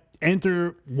that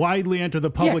widely enter the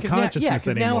public consciousness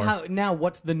anymore. Now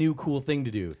what's the new cool thing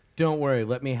to do? Don't worry,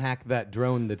 let me hack that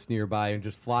drone that's nearby and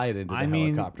just fly it into the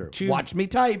helicopter. Watch me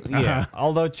type. Yeah.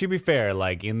 Although to be fair,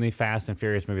 like in the Fast and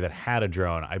Furious movie that had a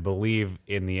drone, I believe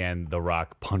in the end The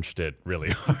Rock punched it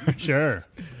really hard. Sure.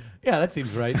 Yeah, that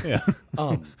seems right. Yeah.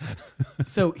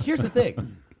 So here's the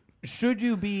thing: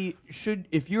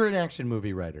 if you're an action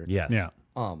movie writer, Yes. Yeah.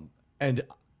 and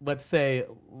let's say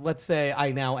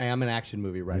I now am an action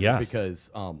movie writer Yes. because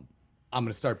I'm going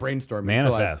to start brainstorming.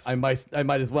 Manifest. So I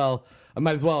might as well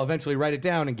eventually write it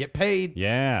down and get paid.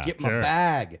 Yeah. Get my sure.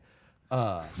 bag.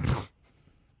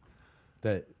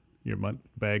 That Your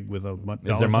bag with a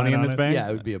Is there money in this bag? yeah,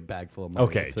 it would be a bag full of money.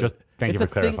 Okay, It's just thank you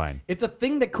it's for a thing- clarifying. It's a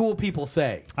thing that cool people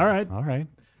say. All right. All right.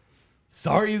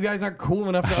 Sorry, you guys aren't cool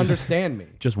enough to understand me.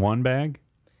 Just one bag?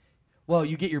 Well,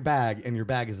 you get your bag, and your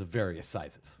bag is of various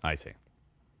sizes. I see.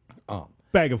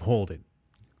 Bag of holding.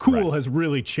 Cool has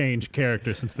really changed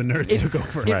character since the nerds took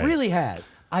over. It really has.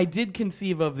 I did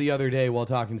conceive of the other day while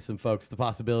talking to some folks the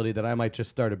possibility that I might just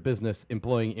start a business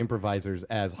employing improvisers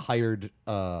as hired,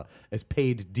 as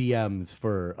paid DMs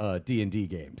for D&D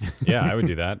games. Yeah, I would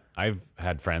do that. I've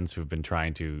had friends who've been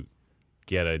trying to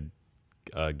get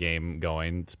a game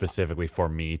going specifically for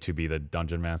me to be the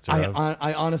dungeon master of.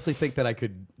 I honestly think that I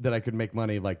could make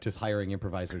money like just hiring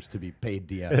improvisers to be paid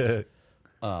DMs.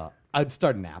 I'd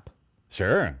start an app.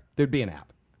 Sure. There'd be an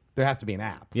app. There has to be an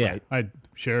app. Yeah. Right?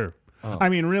 Sure. I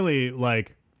mean, really,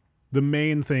 like, the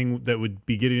main thing that would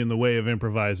be getting in the way of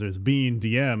improvisers being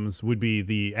DMs would be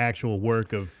the actual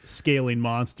work of scaling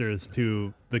monsters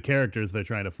to the characters they're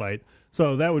trying to fight.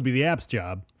 So that would be the app's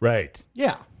job. Right.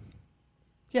 Yeah.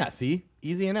 Yeah, see?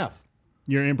 Easy enough.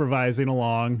 You're improvising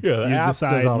along. Yeah, the you app does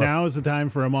decide all the- now is the time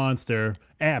for a monster.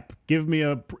 App, give me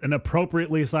an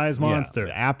appropriately sized monster.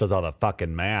 Yeah, the app does all the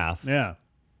fucking math. Yeah.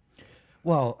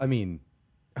 Well, I mean,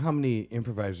 how many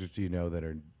improvisers do you know that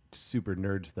are super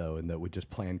nerds though, and that would just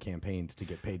plan campaigns to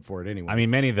get paid for it anyway? I mean,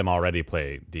 many of them already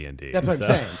play D&D. that's what I'm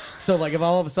saying. So, like, if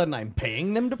all of a sudden I'm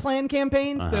paying them to plan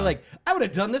campaigns, they're like, "I would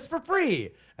have done this for free,"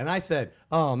 and I said,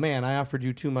 "Oh man, I offered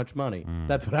you too much money."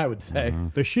 That's what I would say.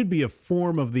 There should be a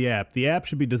form of the app. The app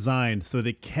should be designed so that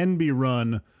it can be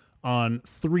run on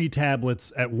 3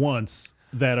 tablets at once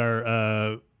that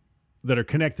are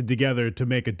connected together to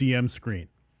make a DM screen.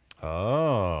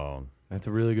 Oh, That's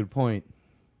a really good point.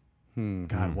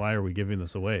 God, why are we giving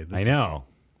this away? This I is- know.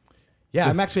 Yeah,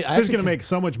 This- I'm actually. I Who's actually going to make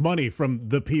so much money from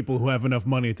the people who have enough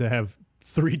money to have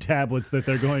 3 tablets that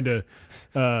they're going to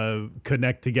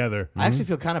connect together? I actually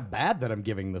feel kind of bad that I'm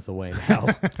giving this away now.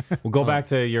 We'll go back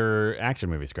to your action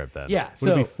movie script then. Yeah. Would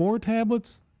So it be 4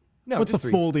 tablets? no, What's the just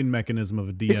 3. folding mechanism of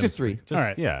a DM? It's just 3. Just, All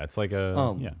right. Yeah, it's like a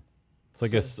Um, yeah. It's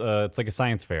like it's like a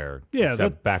science fair. Yeah,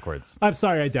 except that- backwards. I'm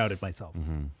sorry, I doubted myself.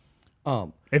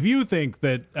 If you think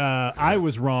that I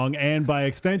was wrong, and by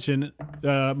extension,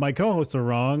 my co-hosts are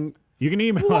wrong, you can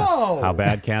email us. Whoa!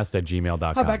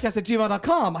 Howbadcast@gmail.com.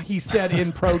 Howbadcast@gmail.com, he said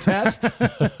in protest.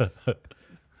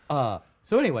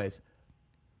 So anyways,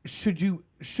 should you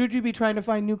be trying to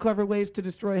find new clever ways to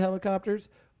destroy helicopters?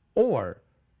 Or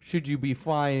should you be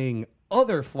finding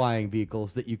other flying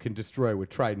vehicles that you can destroy with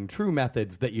tried and true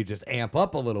methods that you just amp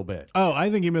up a little bit? Oh,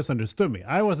 I think you misunderstood me.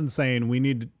 I wasn't saying we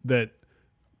need that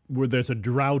where there's a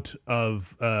drought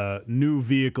of new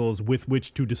vehicles with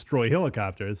which to destroy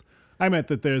helicopters. I meant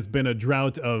that there's been a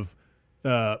drought of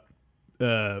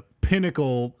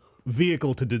pinnacle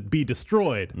vehicle to be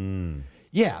destroyed.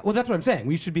 Yeah, well, that's what I'm saying.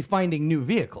 We should be finding new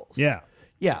vehicles. Yeah.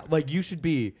 Yeah, like you should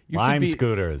be... Lime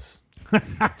scooters.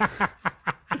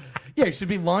 Yeah, you should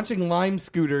be launching Lime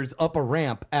scooters up a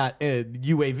ramp at a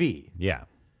UAV. Yeah.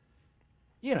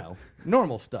 You know,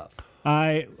 normal stuff.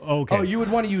 Okay. Oh, you would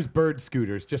want to use bird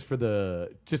scooters just for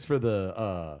the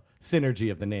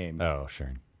synergy of the name. Oh,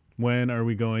 sure. When are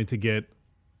we going to get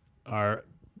our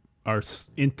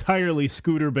entirely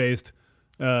scooter-based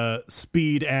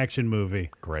speed action movie?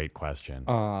 Great question.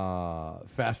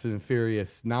 Fast and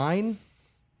Furious 9,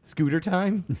 scooter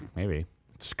time. Maybe.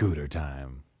 Scooter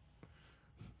time.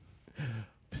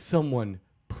 Someone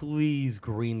please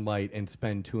greenlight and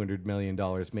spend $200 million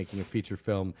making a feature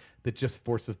film that just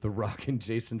forces The Rock and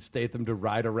Jason Statham to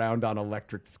ride around on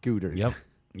electric scooters. Yep.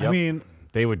 I mean,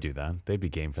 They would do that. They'd be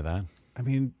game for that.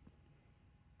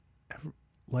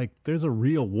 like, there's a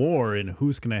real war in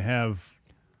who's going to have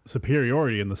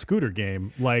superiority in the scooter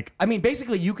game. Like, I mean,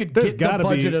 basically, you could There's get the gotta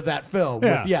budget be- of that film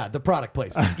Yeah. with the product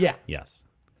placement. Yeah. Yes.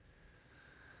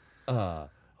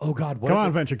 Oh God. What come if on,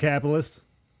 it- venture capitalists.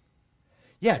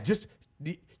 Yeah, just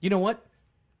you know what?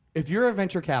 If you're a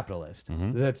venture capitalist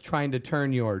that's trying to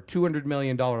turn your $200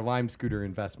 million Lime scooter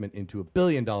investment into a $1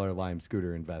 billion Lime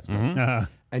scooter investment,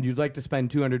 and you'd like to spend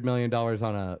 $200 million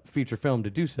on a feature film to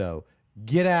do so,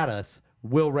 get at us.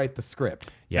 We'll write the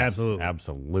script. Yes. Absolutely.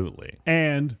 Absolutely.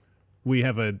 And we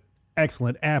have an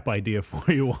excellent app idea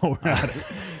for you while we're at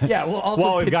it. Yeah, we'll also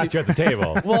Well, we've pitch got you at the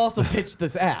table. We'll also pitch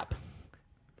this app,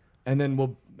 and then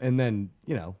we'll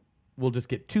just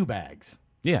get 2 bags.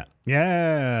 Yeah.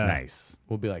 Yeah. Nice.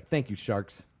 We'll be like, "Thank you,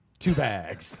 sharks. 2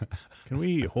 bags." Can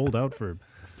we hold out for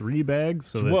 3 bags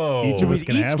so that Whoa. each of We us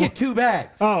can each have get one? 2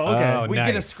 bags. Oh, okay. Oh, We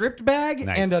get a nice. script bag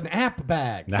Nice. and an app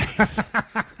bag. Nice.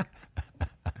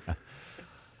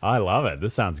 I love it.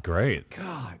 This sounds great.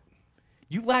 God,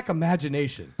 you lack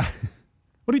imagination.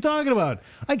 What are you talking about?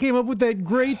 I came up with that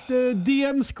great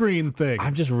DM screen thing.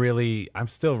 I'm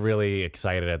still really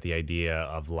excited at the idea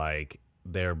of like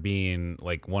there being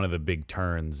like one of the big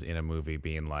turns in a movie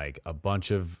being like a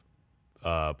bunch of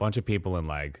people in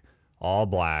like all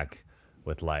black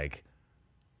with like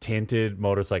tinted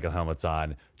motorcycle helmets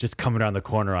on, just coming around the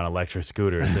corner on electric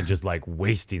scooters and just like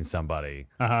wasting somebody.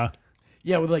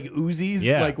 Yeah, with like Uzis,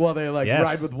 Yeah. like while they like Yes.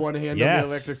 ride with one hand on Yes. the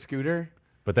electric scooter.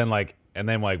 But then like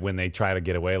when they try to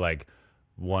get away, like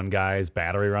one guy's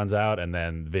battery runs out and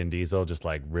then Vin Diesel just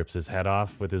like rips his head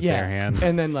off with his bare hands.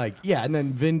 And then and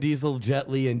then Vin Diesel, Jet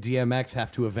Li, and DMX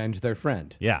have to avenge their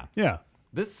friend. Yeah. Yeah.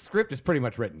 This script is pretty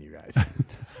much written, you guys.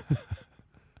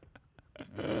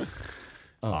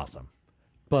 Awesome.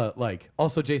 But like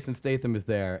also Jason Statham is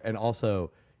there, and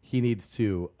also he needs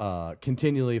to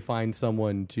continually find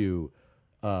someone to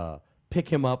pick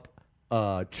him up,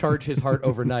 charge his heart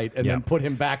overnight, and Yeah. then put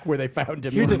him back where they found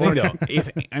him. Here's the in the thing, morning. though.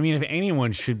 If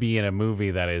anyone should be in a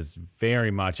movie that is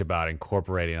very much about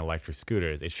incorporating electric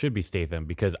scooters, it should be Statham,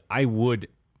 because I would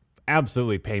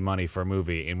absolutely pay money for a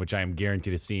movie in which I am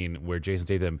guaranteed a scene where Jason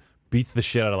Statham beats the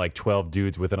shit out of like 12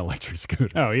 dudes with an electric scooter.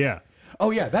 Oh yeah. Oh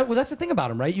yeah, that's the thing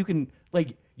about him, right? You can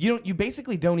like you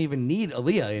basically don't even need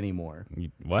Aaliyah anymore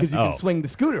What? because you can swing the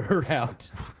scooter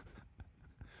around.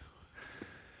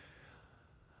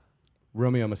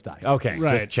 Romeo Must Die. Okay,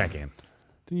 Right. just checking.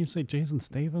 Didn't you say Jason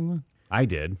Statham? I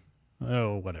did.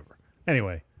 Oh, whatever.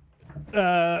 Anyway,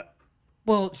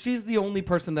 Well, she's the only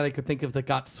person that I could think of that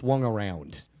got swung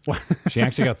around. She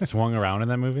actually got swung around in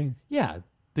that movie? Yeah,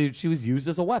 she was used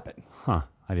as a weapon. Huh.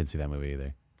 I didn't see that movie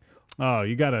either. oh,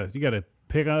 you gotta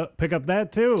pick up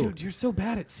that too. Dude, you're so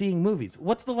bad at seeing movies.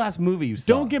 What's the last movie you saw?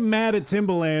 Don't get mad at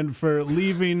Timbaland for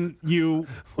leaving you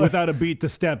without a beat to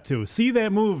step to. See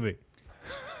that movie.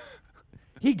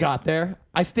 He got there.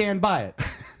 I stand by it.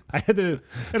 I had to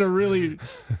really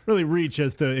reach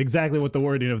as to exactly what the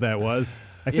wording of that was.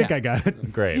 I think Yeah. I got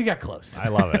it. Great. You got close. I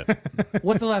love it.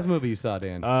 What's the last movie you saw,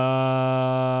 Dan?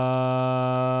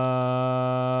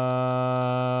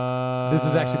 This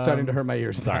is actually starting to hurt my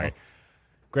ears. now. Sorry.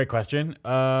 Great question.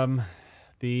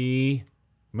 The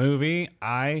movie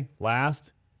I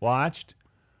last watched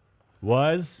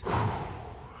was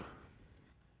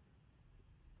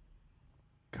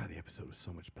God, the episode was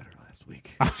so much better last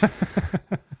week.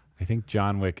 I think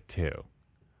John Wick 2.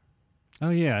 Oh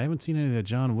yeah, I haven't seen any of the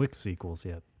John Wick sequels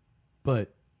yet.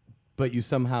 but you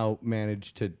somehow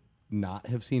managed to not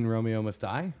have seen Romeo Must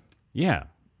Die? Yeah.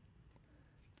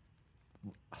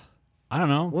 I don't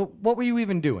know. What were you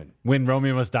even doing? When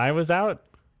Romeo Must Die was out,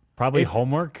 probably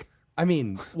homework. I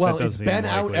mean, well, does it's seem been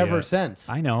out likely, ever yeah. since.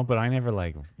 I know, but I never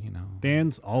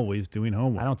Dan's always doing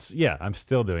homework. I don't. Yeah, I'm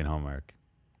still doing homework.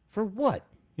 For what?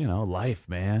 Life,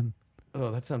 man.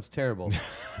 Oh, that sounds terrible.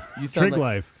 You sound Trig like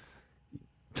life.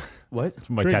 what? That's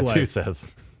what my Trig tattoo life.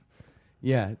 says.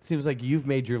 Yeah, it seems like you've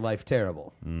made your life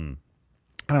terrible. I don't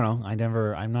know.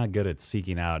 I'm not good at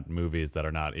seeking out movies that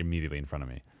are not immediately in front of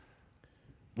me.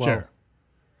 Well, Sure.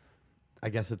 I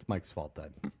guess it's Mike's fault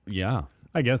then. Yeah.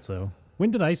 I guess so.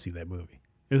 When did I see that movie?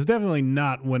 It was definitely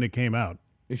not when it came out.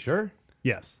 You sure?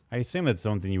 Yes. I assume that's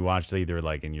something you watched either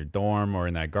like in your dorm or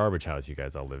in that garbage house you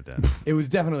guys all lived in. It was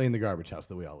definitely in the garbage house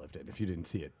that we all lived in. If you didn't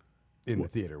see it in the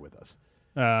theater with us,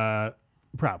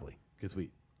 Probably. because we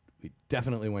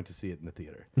definitely went to see it in the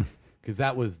theater, because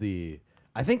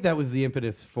I think that was the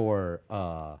impetus for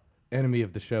enemy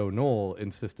of the show Noel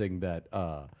insisting that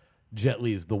Jet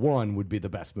Li's The One would be the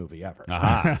best movie ever.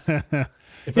 Aha.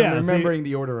 If Yeah, I'm see, remembering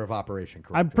the order of operation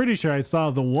correctly. I'm pretty sure I saw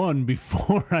the one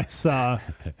before I saw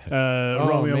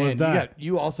Romeo Must Die.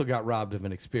 You also got robbed of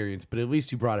an experience, but at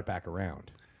least you brought it back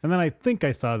around. And then I think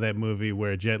I saw that movie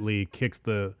where Jet Li kicks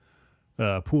the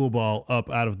pool ball up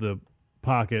out of the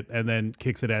pocket and then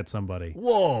kicks it at somebody.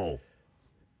 Whoa.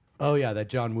 Oh yeah, that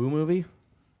John Woo movie.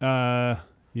 Yeah,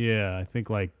 I think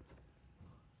like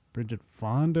Bridget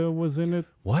Fonda was in it.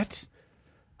 What?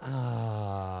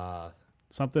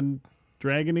 Something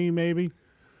dragony, maybe.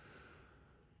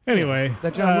 Anyway,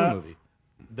 That John Woo movie.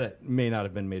 That may not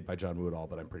have been made by John Woo at all,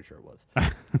 but I'm pretty sure it was.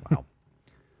 Wow.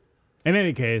 in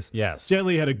any case, Yes. Jet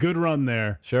Li had a good run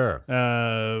there. Sure.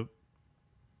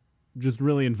 Just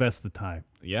really invest the time.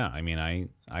 Yeah. I mean,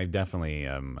 I definitely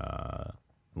am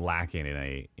lacking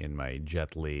in my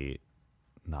Jet Li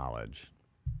knowledge.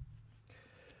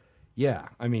 Yeah,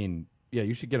 I mean, yeah,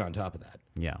 you should get on top of that.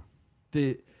 Yeah.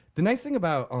 The nice thing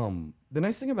about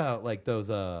like those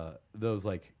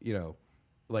like,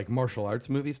 like martial arts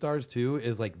movie stars too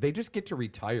is like they just get to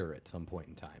retire at some point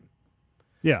in time,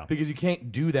 Yeah. because you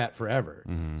can't do that forever.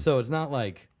 So it's not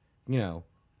like,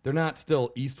 they're not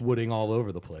still Eastwooding all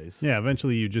over the place. Yeah,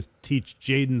 eventually you just teach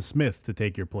Jaden Smith to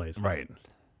take your place. Right.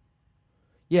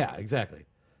 Yeah, exactly.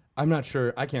 I'm not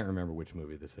sure. I can't remember which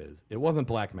movie this is. It wasn't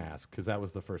Black Mask, because that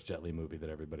was the first Jet Li movie that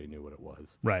everybody knew what it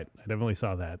was. Right. I definitely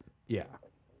saw that. Yeah.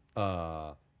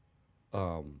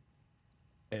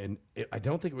 I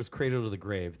don't think it was Cradle to the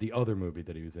Grave, the other movie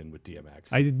that he was in with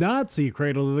DMX. I did not see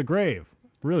Cradle to the Grave.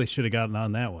 Really should have gotten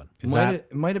on that one.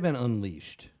 It might have been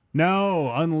Unleashed. No,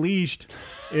 Unleashed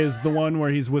is the one where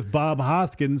he's with Bob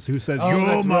Hoskins, who says, "You're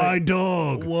that's my right.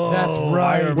 dog." Whoa, That's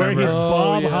right. I Where remember. he's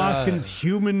Bob yeah. Hoskins'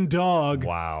 human dog.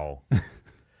 Wow.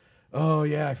 Oh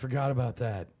yeah, I forgot about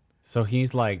that. So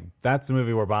he's like, that's the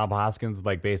movie where Bob Hoskins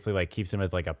like basically like keeps him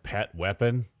as like a pet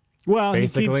weapon. Well, he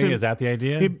keeps Basically, him, is that the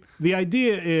idea? the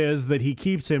idea is that he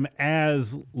keeps him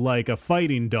as like a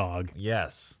fighting dog,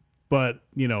 Yes. but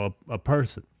a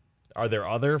person. Are there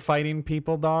other fighting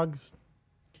people dogs?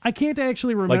 I can't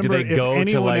actually remember do they if go to,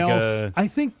 anyone like, else. a-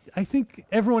 I think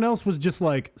everyone else was just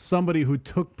like somebody who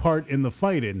took part in the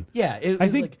fighting. Yeah, I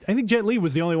think Jet Li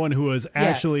was the only one who was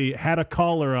actually had a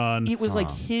collar on. it was like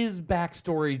his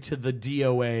backstory to the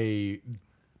DOA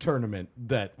tournament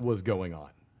that was going on,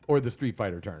 or the Street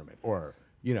Fighter tournament, or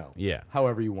Yeah.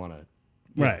 however you want to.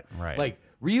 Right. Right. Like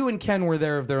Ryu and Ken were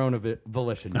there of their own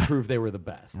volition to prove they were the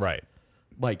best. Right.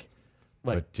 Like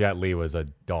But Jet Li was a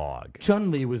dog.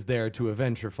 Chun-Li was there to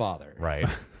avenge her father. Right.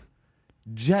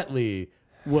 Jet Li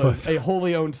was a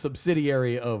wholly owned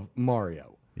subsidiary of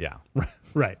Mario. Yeah.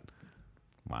 Right.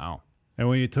 Wow. And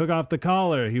when you took off the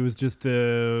collar, he was just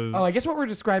Oh, I guess what we're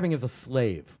describing is a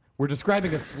slave. We're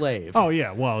describing a slave. Oh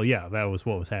yeah, well yeah, that was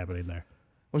what was happening there.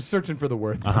 I was searching for the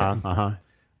word.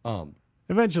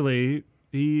 Eventually,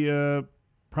 he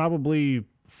probably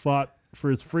fought for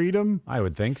his freedom. I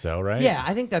would think so, right? Yeah,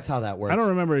 I think that's how that works. I don't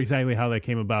remember exactly how that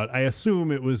came about. I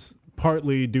assume it was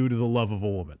partly due to the love of a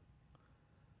woman.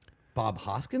 Bob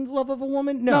Hoskins' love of a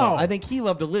woman? No, No. I think he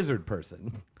loved a lizard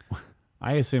person.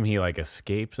 I assume he like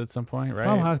escapes at some point, right?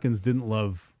 Bob Hoskins didn't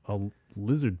love a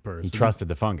lizard person. He trusted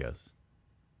the fungus.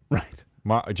 Right.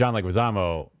 John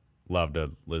Leguizamo loved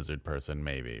a lizard person,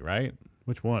 maybe, right?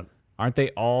 Which one? Aren't they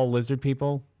all lizard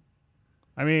people?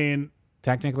 I mean,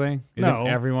 Technically, No.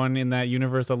 isn't everyone in that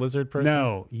universe a lizard person?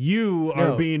 no, you are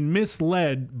No. being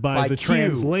misled by the Q.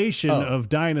 translation Oh. of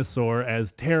dinosaur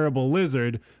as terrible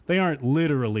lizard. They aren't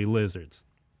literally lizards.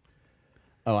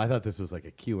 Oh, I thought this was like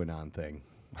a QAnon thing.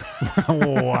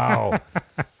 Wow.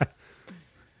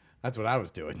 That's what I was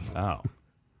doing. Oh,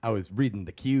 I was reading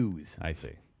the cues. I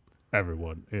see.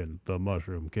 Everyone in the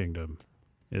Mushroom Kingdom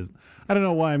is. I don't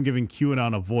know why I'm giving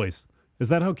QAnon a voice. Is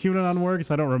that how QAnon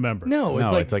works? I don't remember. No,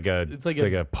 No, it's like it's like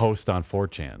a post on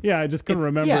 4chan. Yeah, I just couldn't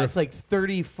remember. Yeah, if, it's like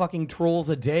 30 fucking trolls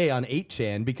a day on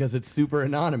 8chan because it's super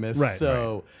anonymous. Right,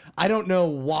 So I don't know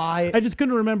why. I just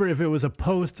couldn't remember if it was a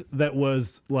post that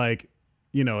was like,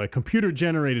 a computer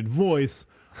generated voice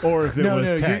or if it was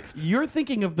you're- text. You're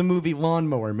thinking of the movie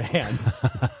Lawnmower Man.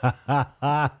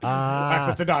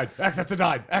 Access denied. Access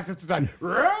denied. Access denied.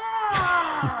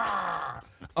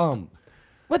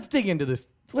 Let's dig into this.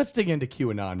 Let's dig into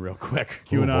QAnon real quick.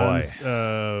 QAnon's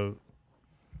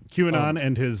QAnon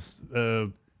and his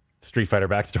Street Fighter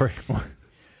backstory.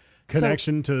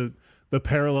 connection to the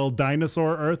parallel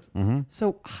dinosaur Earth.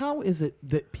 So how is it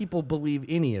that people believe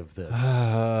any of this?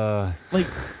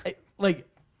 Like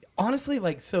honestly,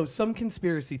 so some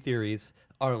conspiracy theories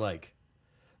are like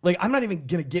I'm not even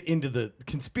gonna get into the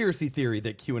conspiracy theory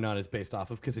that QAnon is based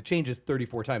off of because it changes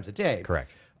 34 times a day.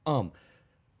 Correct.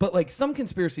 But like some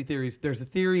conspiracy theories, there's a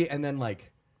theory, and then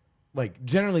like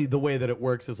generally the way that it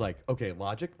works is like, okay,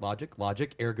 logic,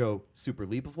 ergo super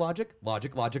leap of logic,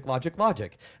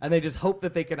 and they just hope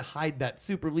that they can hide that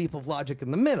super leap of logic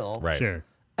in the middle, Right. Sure.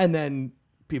 and then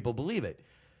people believe it.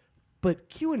 But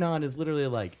QAnon is literally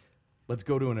like, let's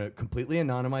go to a completely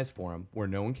anonymized forum where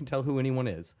no one can tell who anyone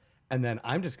is, and then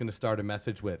I'm just going to start a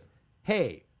message with,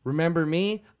 hey, remember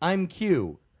me? I'm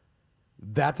Q.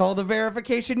 That's all the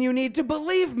verification you need to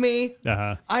believe me.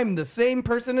 Uh-huh. I'm the same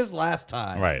person as last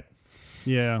time. Right.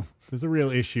 Yeah. There's a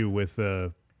real issue with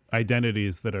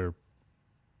identities that are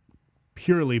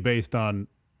purely based on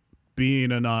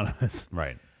being anonymous.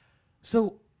 Right.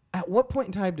 So at what point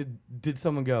in time did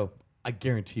someone go, I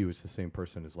guarantee you it's the same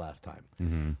person as last time?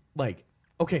 Mm-hmm. Like,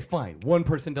 okay, fine. One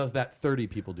person does that, 30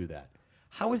 people do that.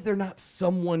 How is there not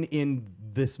someone in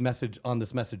this message on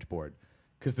this message board?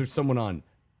 Because there's someone on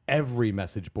every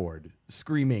message board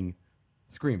screaming,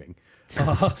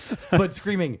 but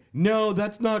screaming, no,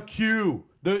 that's not Q.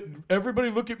 Everybody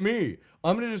look at me.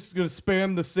 I'm just gonna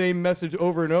spam the same message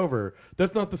over and over.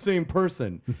 That's not the same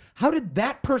person. How did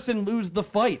that person lose the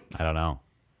fight? I don't know.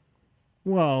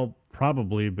 Well,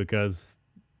 probably because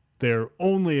they're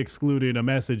only excluding a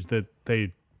message that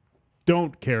they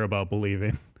don't care about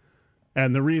believing.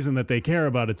 And the reason that they care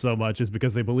about it so much is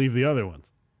because they believe the other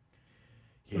ones.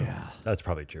 Yeah. That's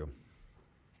probably true.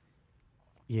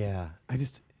 Yeah. It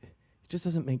just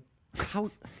doesn't make how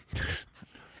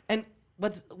and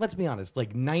let's be honest.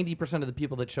 Like 90% of the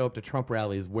people that show up to Trump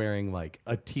rallies wearing like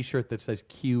a T-shirt that says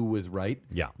 "Q was right."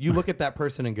 Yeah. You look at that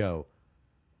person and go,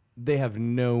 they have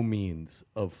no means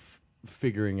of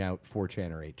figuring out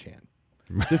 4chan or 8chan.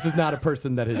 This is not a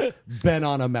person that has been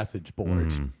on a message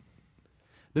board.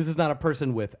 This is not a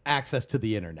person with access to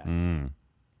the internet.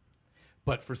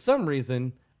 But for some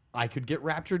reason, I could get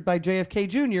raptured by JFK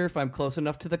Jr. if I'm close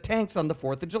enough to the tanks on the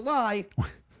 4th of July.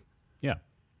 Yeah.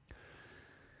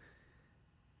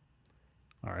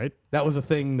 All right. That was a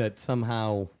thing that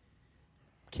somehow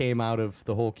came out of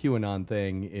the whole QAnon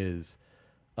thing is,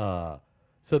 so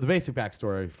the basic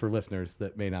backstory for listeners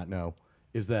that may not know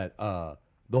is that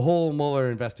the whole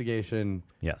Mueller investigation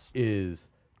Yes. is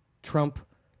Trump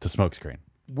To smokescreen.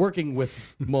 working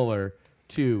with Mueller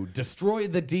to destroy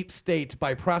the deep state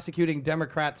by prosecuting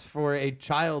Democrats for a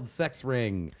child sex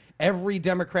ring. Every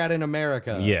Democrat in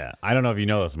America. Yeah. I don't know if you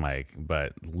know this, Mike,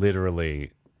 but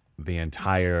literally the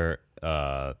entire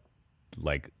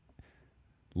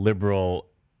liberal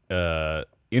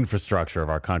infrastructure of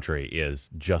our country is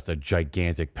just a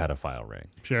gigantic pedophile ring.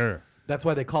 Sure. That's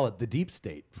why they call it the deep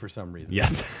state for some reason.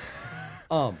 Yes.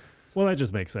 Well, that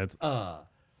just makes sense.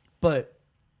 But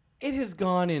it has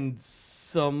gone in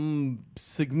some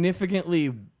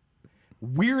significantly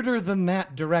weirder than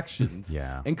that directions.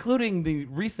 Yeah. Including the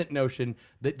recent notion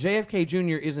that JFK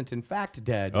Jr. isn't in fact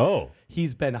dead. Oh.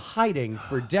 He's been hiding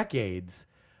for decades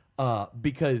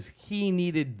because he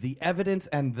needed the evidence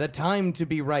and the time to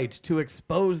be right to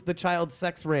expose the child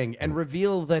sex ring and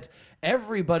reveal that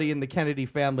everybody in the Kennedy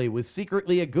family was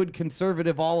secretly a good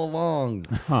conservative all along.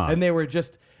 And they've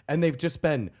just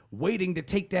been waiting to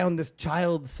take down this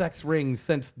child sex ring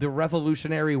since the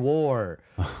Revolutionary War.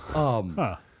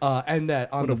 And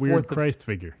that on What a the weird 4th Christ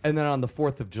figure. and then on the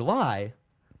 4th of July,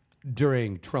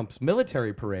 during Trump's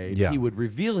military parade, Yeah. he would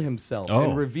reveal himself Oh.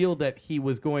 and reveal that he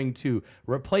was going to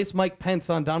replace Mike Pence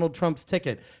on Donald Trump's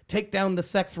ticket, take down the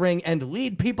sex ring, and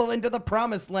lead people into the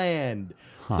promised land.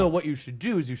 So what you should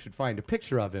do is you should find a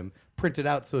picture of him, print it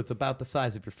out so it's about the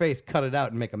size of your face, cut it out,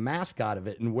 and make a mask out of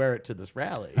it and wear it to this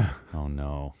rally. Oh,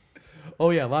 no. Oh,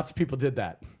 yeah, lots of people did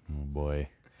that. Oh, boy.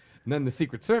 And then the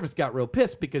Secret Service got real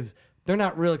pissed because they're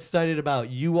not real excited about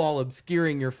you all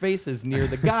obscuring your faces near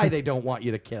the guy they don't want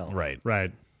you to kill. Right.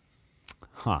 Right.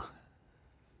 Huh.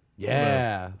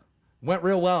 Yeah. Went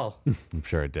real well. I'm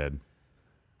sure it did.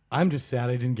 I'm just sad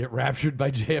I didn't get raptured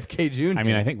by JFK Jr. I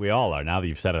mean, I think we all are now that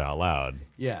you've said it out loud.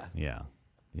 yeah. Yeah.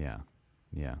 Yeah.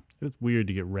 Yeah. It's weird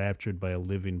to get raptured by a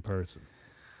living person.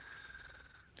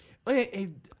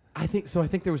 I think so. I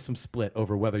think there was some split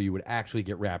over whether you would actually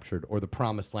get raptured or the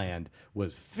promised land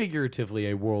was figuratively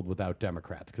a world without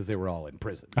Democrats because they were all in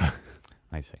prison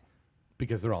I see.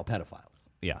 because they're all pedophiles.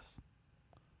 Yes.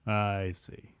 I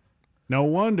see. No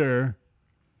wonder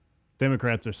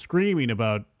Democrats are screaming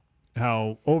about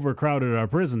how overcrowded our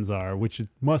prisons are, which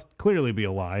must clearly be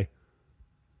a lie.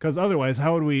 Because otherwise,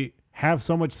 how would we have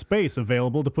so much space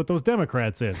available to put those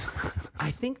Democrats in? I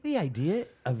think the idea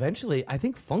eventually, I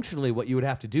think functionally what you would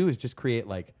have to do is just create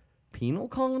like penal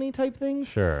colony type things.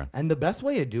 Sure. And the best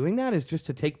way of doing that is just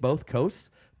to take both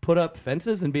coasts, put up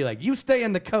fences, and be like, you stay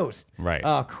in the coast. Right.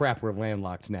 Oh, crap, we're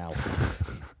landlocked now.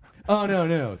 Oh,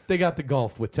 no. They got the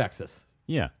Gulf with Texas.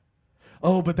 Yeah.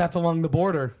 Oh, but that's along the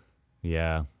border.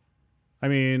 Yeah. I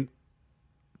mean,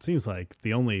 it seems like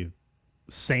the only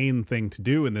sane thing to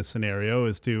do in this scenario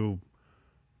is to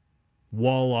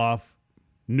wall off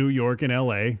New York and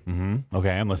L.A. Mm-hmm. Okay,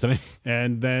 I'm listening.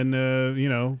 and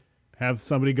then, have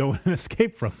somebody go and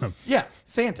escape from them. Yeah,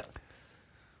 Santa.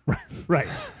 Right.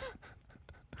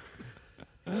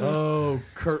 Oh,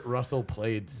 Kurt Russell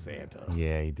played Santa.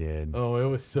 Yeah, he did. Oh, it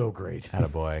was so great.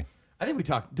 Attaboy. I think we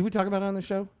talked. Did we talk about it on the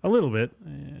show? A little bit.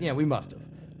 Yeah, we must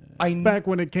have. Back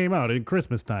when it came out at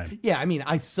Christmas time. Yeah, I mean,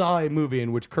 I saw a movie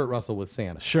in which Kurt Russell was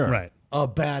Santa. Sure. Right. A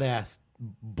badass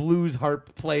blues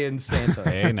harp playing Santa.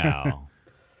 Hey, now.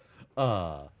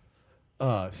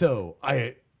 So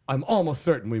I'm almost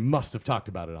certain we must have talked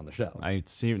about it on the show. It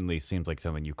certainly seems like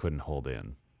something you couldn't hold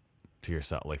in to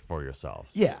yourself, like for yourself.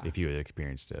 Yeah. If you had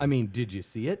experienced it. I mean, did you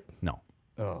see it? No.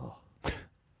 Oh, God.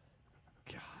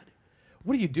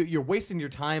 What do you do? You're wasting your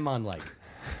time on like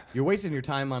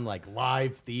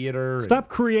live theater. and, Stop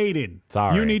creating.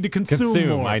 Sorry. You need to consume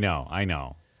more. I know.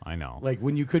 like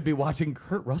when you could be watching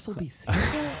Kurt Russell be Santa.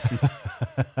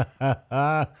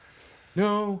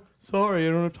 No, sorry,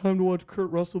 I don't have time to watch Kurt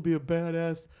Russell be a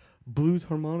badass blues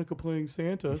harmonica playing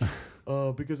Santa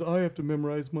because I have to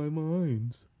memorize my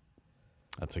lines.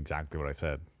 That's exactly what I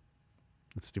said.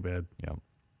 That's too bad. Yep.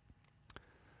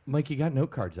 Mike, you got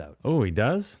note cards out. Oh, he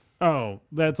does? Oh,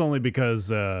 that's only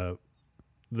because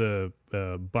the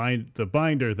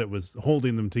binder that was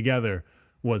holding them together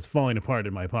was falling apart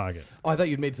in my pocket. Oh, I thought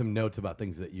you'd made some notes about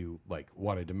things that you like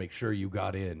wanted to make sure you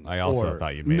got in. I also or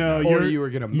thought you made No, notes. Or you were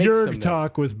gonna make your some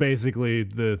talk was basically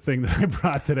the thing that I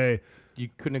brought today. you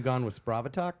couldn't have gone with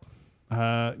Spravatok.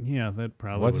 Yeah, that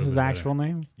probably. What's would've his been actual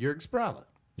name? Jurg Sprava.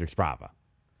 Jurg Sprava.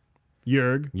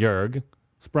 better. Jurg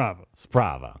Sprava.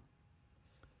 Sprava.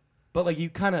 But like you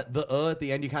kind of the at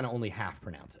the end, you kind of only half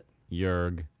pronounce it.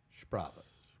 Jurg Sprava.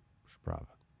 Sprava.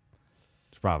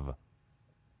 Sprava.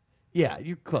 Yeah,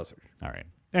 you're closer. All right.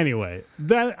 Anyway,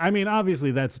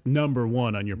 obviously that's number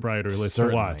one on your priority list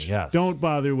Certainly, to watch. yes. Don't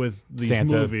bother with these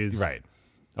Santa, movies, right?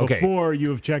 Okay. Before you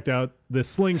have checked out the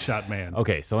Slingshot Man.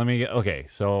 Okay. So let me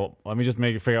just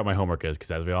figure out my homework is,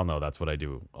 because as we all know, that's what I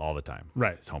do all the time.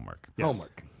 Right. It's homework. Yes.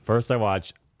 Homework. First, I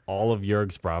watch all of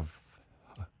Jurg Sprav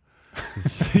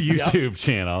YouTube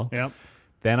channel. Yep.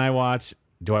 Then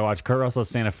do I watch Kurt Russell's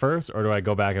Santa first, or do I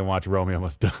go back and watch Romeo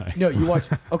Must Die? No, you watch.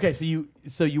 Okay, so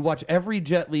you watch every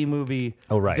Jet Li movie.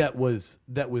 Oh, right. That was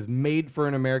made for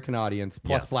an American audience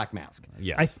plus Yes. Black Mask.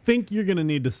 Yes. I think you're going to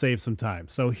need to save some time.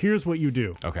 So here's what you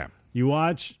do. Okay. You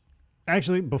watch,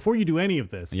 actually, before you do any of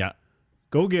this, Yeah.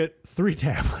 go get 3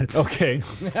 tablets. Okay.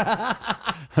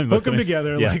 Hook them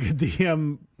together Yeah. like a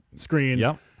DM screen.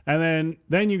 Yep. And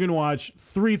then you can watch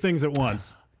 3 things at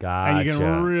once. Gotcha. And you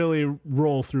can really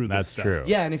roll through this That's stuff. true.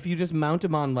 Yeah, and if you just mount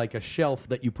them on like a shelf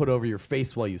that you put over your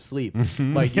face while you sleep,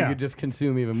 like you Yeah. could just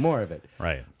consume even more of it.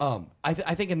 Right. I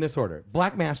think in this order: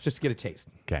 Black Mask, just to get a taste,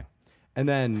 Okay. and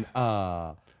then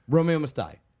Romeo Must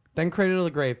Die, then Cradle to the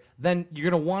Grave. Then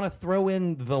you're gonna want to throw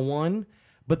in The One,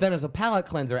 but then as a palate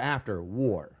cleanser after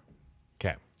War,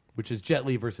 Okay. which is Jet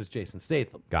Li versus Jason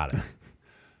Statham, Got it.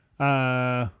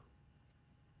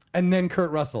 and then Kurt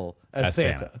Russell as That's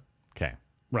Santa. Okay.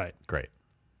 Right. Great.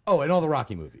 Oh, and all the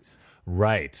Rocky movies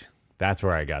Right. That's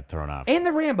where I got thrown off. and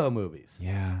the Rambo movies,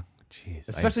 Yeah. Jeez.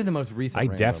 especially the most recent. I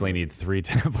Rambo definitely movie. need 3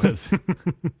 tablets.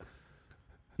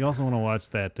 You also want to watch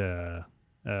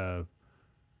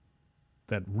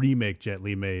that remake Jet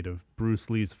Li made of Bruce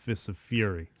Lee's Fists of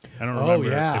Fury. I don't remember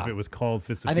yeah. if it was called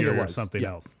Fists of I think Fury it or was something yeah.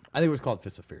 else. I think it was called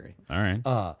Fists of Fury. All right.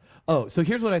 So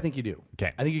here's what I think you do.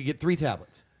 'Kay. I think you get 3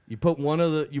 tablets. You put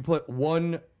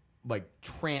one like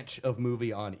tranche of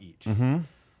movie on each.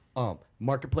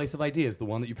 Marketplace of Ideas, the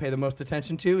one that you pay the most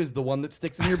attention to, is the one that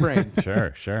sticks in your brain.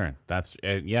 Sure. That's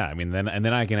yeah. I mean, then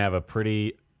I can have a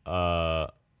pretty I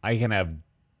can have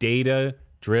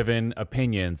data-driven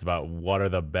opinions about what are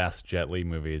the best Jet Li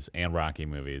movies and Rocky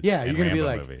movies. Yeah, and you're gonna be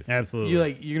Rambo like- movies.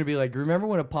 Absolutely. You're gonna be like, remember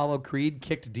when Apollo Creed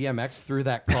kicked DMX through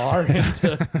that car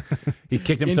into He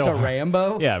kicked him into so hard.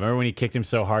 Rambo? Yeah, remember when he kicked him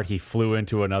so hard he flew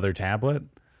into another tablet?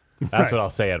 That's Right. what I'll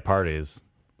say at parties,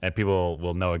 and people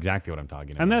will know exactly what I'm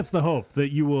talking about. And that's the hope,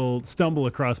 that you will stumble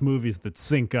across movies that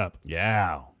sync up.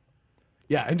 yeah,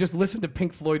 Yeah, and just listen to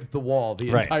Pink Floyd's The Wall the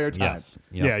right. entire time. Yes.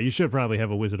 Yep. Yeah, you should probably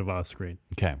have a Wizard of Oz screen.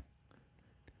 Okay.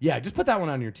 Yeah, just put that one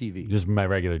on your TV. Just my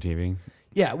regular TV.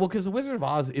 Yeah, well, because The Wizard of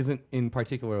Oz isn't in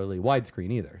particularly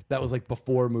widescreen either. That was like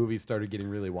before movies started getting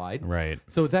really wide. Right.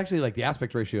 So it's actually like the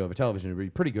aspect ratio of a television would be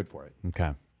pretty good for it.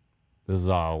 Okay. This is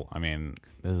all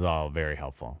very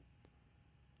helpful.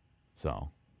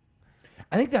 So,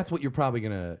 I think that's what you're probably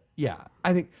gonna. Yeah,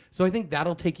 I think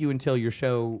that'll take you until your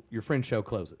friend's show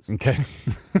closes. okay.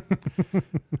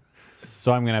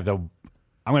 So I'm gonna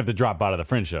have to drop out of the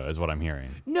Fringe show, is what I'm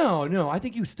hearing. No, I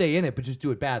think you stay in it, but just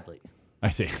do it badly. I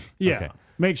see. Yeah. Okay.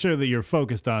 Make sure that you're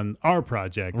focused on our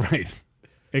project, Right.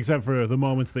 except for the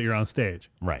moments that you're on stage.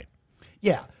 Right.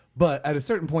 Yeah, but at a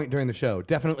certain point during the show,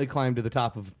 definitely climb to the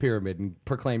top of the pyramid and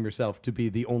proclaim yourself to be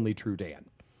the only true Dan.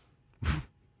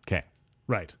 Okay.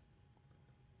 Right.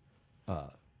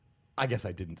 I guess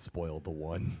I didn't spoil The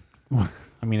One.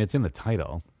 I mean, it's in the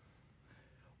title.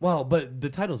 Well, but the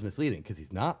title's misleading because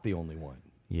he's not the only one.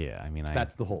 Yeah. I mean,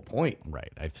 That's the whole point.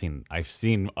 right. I've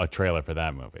seen a trailer for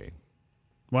that movie,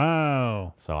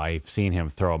 Wow. so I've seen him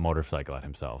throw a motorcycle at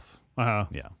himself. Uh-huh.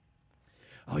 Yeah.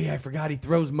 Oh yeah, I forgot he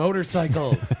throws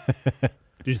motorcycles.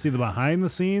 Did you see the behind the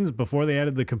scenes before they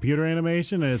added the computer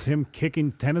animation and it's him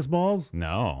kicking tennis balls?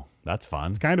 No, that's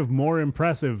fun. Kind of more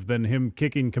impressive than him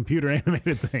kicking computer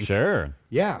animated things. Sure.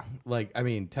 Yeah, like I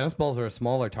mean, tennis balls are a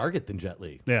smaller target than Jet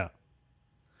Li. Yeah.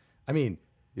 I mean,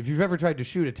 if you've ever tried to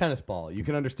shoot a tennis ball, you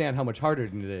can understand how much harder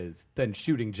it is than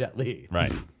shooting Jet Li.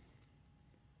 Right.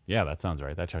 Yeah, that sounds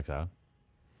right. That checks out.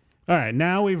 All right,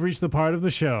 now we've reached the part of the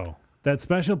show. That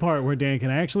special part where Dan can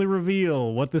actually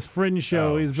reveal what this Fringe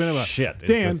show Oh, has been about. shit. It's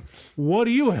Dan, just- what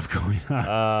do you have going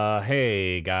on?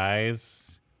 Hey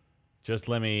guys, just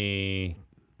let the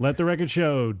Let the record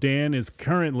show Dan is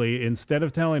currently, instead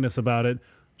of telling us about it,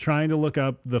 trying to look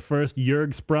up the first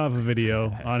Jurg Sprava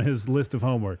video on his list of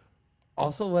homework.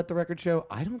 Also, let the record show,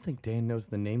 I don't think Dan knows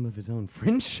the name of his own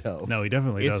Fringe show. No, he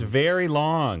definitely It's doesn't. very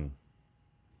long.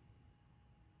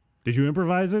 Did you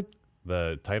improvise it?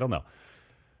 The title? No.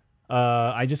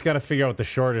 I just got to figure out what the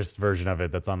shortest version of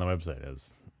it that's on the website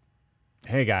is.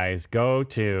 Hey, guys, go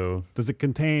to... Does it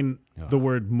contain the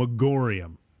word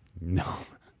Megorium? No.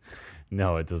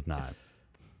 No, it does not.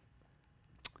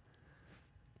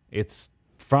 It's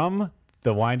from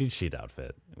the Winding Sheet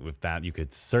outfit. With that, you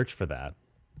could search for that.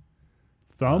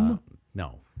 Thumb?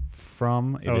 No.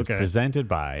 From... It is Okay. presented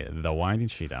by the Winding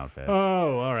Sheet outfit.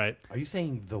 Oh, all right. Are you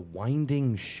saying the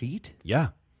Winding Sheet? Yeah.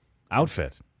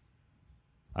 Outfit.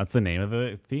 That's the name of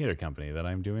the theater company that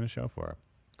I'm doing a show for.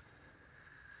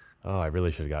 Oh, I really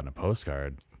should have gotten a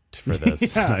postcard for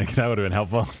this. Yeah. Like, that would have been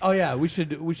helpful. Oh yeah, we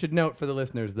should note for the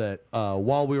listeners that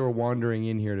while we were wandering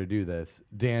in here to do this,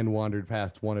 Dan wandered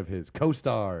past one of his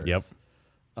co-stars. Yep.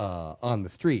 On the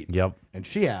street. Yep. And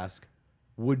she asked,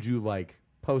 "Would you like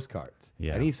postcards?"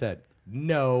 Yeah. And he said,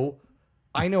 "No,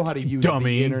 I know how to use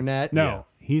Dummy. the internet." No, Yeah.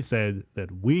 he said that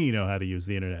we know how to use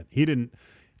the internet. He didn't.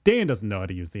 Dan doesn't know how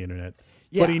to use the internet,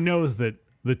 Yeah. but he knows that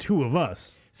the two of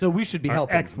us So we should be are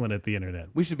helping. excellent at the internet.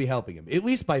 We should be helping him, at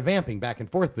least by vamping back and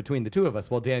forth between the two of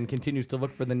us while Dan continues to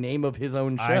look for the name of his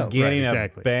own show. I'm getting Right,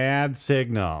 exactly. a bad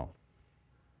signal.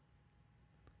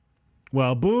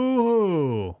 Well,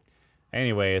 boo-hoo.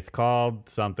 Anyway, it's called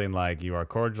something like "You are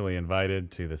cordially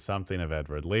invited to the something of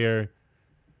Edward Lear."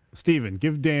 Steven,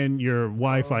 give Dan your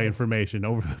Wi-Fi information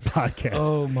over the podcast.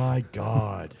 Oh my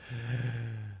God.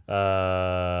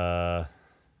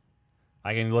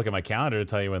 I can look at my calendar to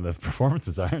tell you when the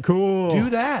performances are. Cool. Do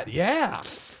that, yeah.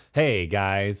 Hey,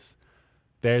 guys,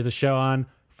 there's a show on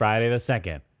Friday the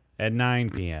 2nd at 9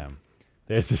 p.m.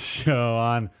 There's a show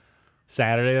on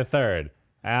Saturday the 3rd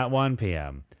at 1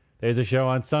 p.m. There's a show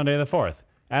on Sunday the 4th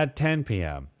at 10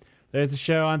 p.m. There's a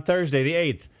show on Thursday the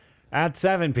 8th at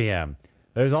 7 p.m.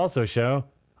 There's also a show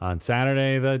on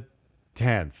Saturday the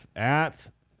 10th at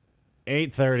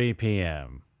 8:30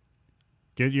 p.m.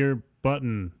 Get your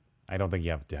button. I don't think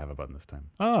you have to have a button this time.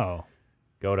 Oh.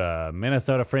 Go to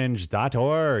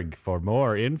minnesotafringe.org for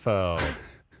more info.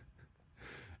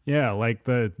 Yeah, like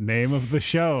the name of the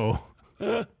show.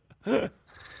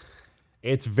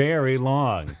 It's very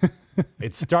long.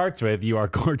 It starts with "You are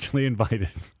cordially invited."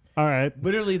 All right.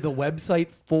 Literally the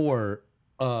website for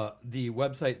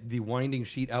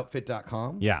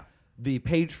thewidingsheetoutfit.com. Yeah. The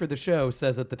page for the show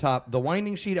says at the top, "The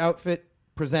Winding Sheet Outfit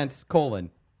presents :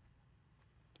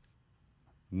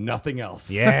 nothing else."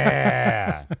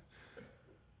 Yeah.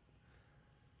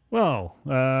 Well,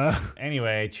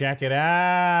 Anyway, check it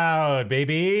out,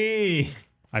 baby.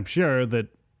 I'm sure that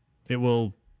it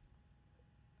will.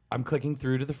 I'm clicking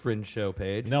through to the Fringe Show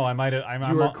page. No, I might have.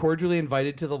 You are cordially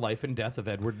invited to the life and death of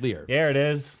Edward Lear. There it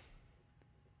is.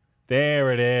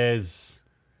 There it is.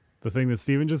 The thing that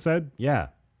Steven just said? Yeah.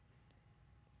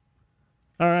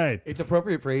 All right. It's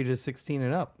appropriate for ages 16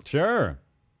 and up. Sure.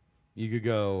 You could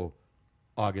go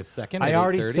August 2nd. I at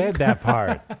already 8:30. said that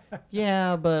part.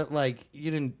 Yeah, but like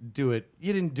you didn't do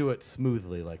it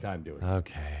smoothly like I'm doing.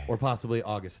 Okay. Or possibly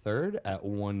August 3rd at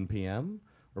 1 p.m.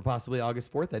 Or possibly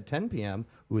August 4th at 10 p.m.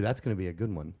 Ooh, that's going to be a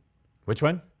good one. Which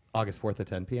one? August 4th at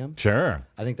 10 p.m. Sure.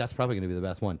 I think that's probably going to be the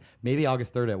best one. Maybe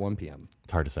August 3rd at 1 p.m.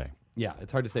 It's hard to say. Yeah,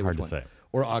 it's hard to say Hard which to one. say.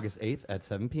 Or August 8th at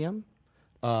 7 p.m.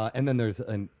 And then there's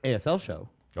an ASL show.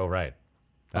 Oh, right.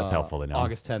 That's helpful to know.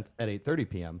 August 10th at 8:30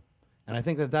 p.m. And I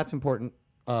think that that's important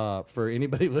for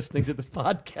anybody listening to this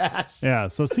podcast. Yeah.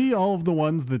 So see all of the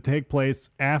ones that take place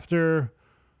after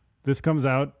this comes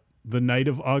out, the night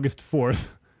of August 4th.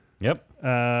 Yep.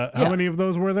 How many of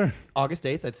those were there? August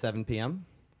 8th at 7 p.m.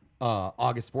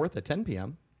 August 4th at 10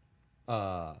 p.m.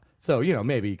 So,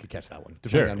 maybe you could catch that one.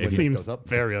 Sure, Depending on it when It this seems goes up.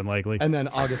 very unlikely. And then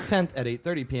August 10th at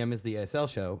 8:30 p.m. is the ASL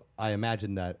show. I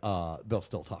imagine that they'll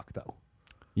still talk, though.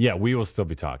 Yeah, we will still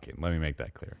be talking. Let me make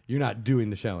that clear. You're not doing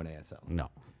the show in ASL. No.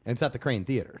 And it's at the Crane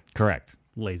Theater. Correct.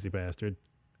 Lazy bastard.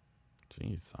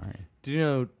 Jeez, sorry. Did you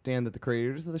know, Dan, that the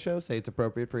creators of the show say it's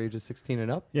appropriate for ages 16 and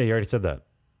up? Yeah, you already said that.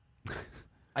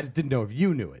 I just didn't know if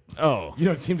you knew it. Oh. You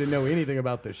don't seem to know anything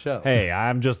about this show. Hey,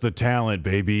 I'm just the talent,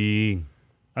 baby.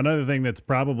 Another thing that's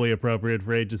probably appropriate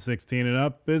for ages 16 and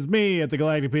up is me at the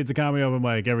Galactic Pizza Comedy Open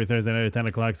Mic every Thursday night at 10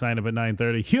 o'clock. Sign up at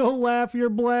 9:30. You'll laugh your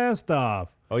blast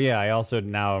off. Oh, yeah, I also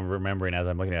now am remembering as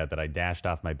I'm looking at it that I dashed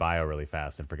off my bio really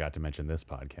fast and forgot to mention this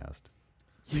podcast.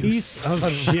 Piece of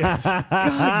shit.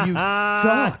 God, you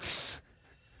suck.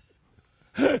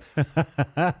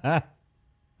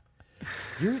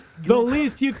 The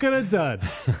least you could have done.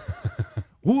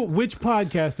 Which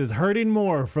podcast is hurting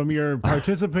more from your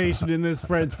participation in this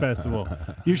French festival?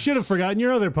 You should have forgotten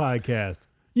your other podcast.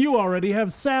 You already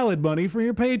have salad money for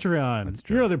your Patreon. That's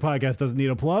true. Your other podcast doesn't need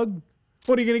a plug.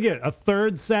 What are you going to get? A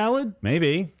third salad?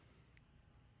 Maybe.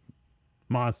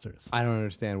 Monsters. I don't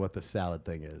understand what the salad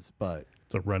thing is, but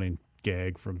It's a running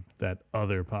gag from that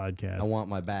other I podcast. want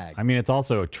my bag. I mean, it's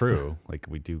also true. Like,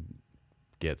 we do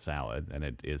get salad, and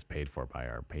it is paid for by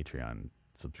our Patreon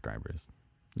subscribers.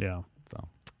 Yeah. So,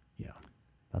 Yeah.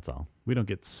 that's all. We don't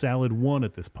get salad one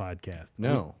at this podcast.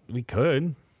 No. We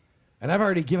could. And I've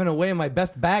already given away my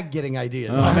best bag getting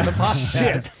ideas on the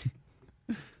podcast.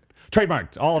 Shit.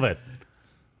 Trademarked. All of it.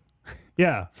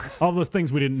 Yeah. All those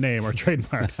things we didn't name are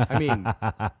trademarked. I mean,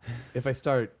 if I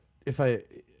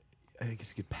guess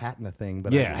you could patent a thing,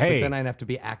 but Yeah, but hey. then I'd have to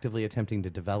be actively attempting to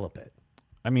develop it.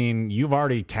 I mean, you've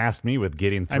already tasked me with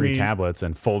getting 3 tablets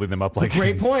and folding them up like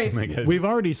Great point. like a- We've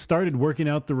already started working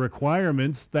out the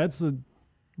requirements.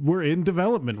 We're in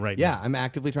development right Yeah, now. I'm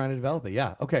actively trying to develop it.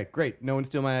 Yeah. Okay, great. No one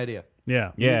steal my idea.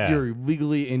 Yeah. Yeah. You're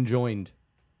legally enjoined.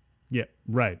 Yeah,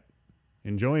 right.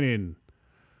 Enjoying.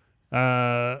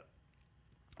 And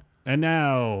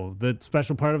now the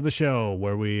special part of the show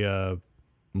where we end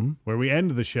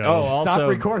the show. Oh, Stop also,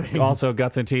 recording. Also,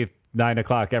 Guts and Teeth, 9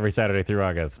 o'clock every Saturday through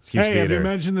August. Huge hey, have theater. you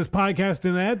mentioned this podcast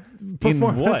in that In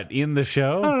performance? what? In the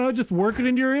show? I don't know. Just work it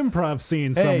into your improv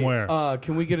scene Hey, somewhere.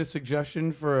 can we get a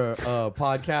suggestion for a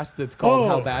podcast that's called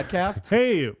How Bad Cast?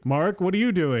 Hey, Mark, what are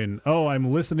you doing? Oh,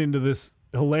 I'm listening to this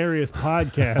hilarious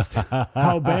podcast,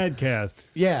 How Bad Cast.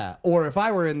 Yeah. Or if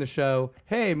I were in the show,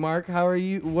 hey, Mark, how are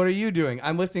you? What are you doing?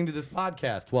 I'm listening to this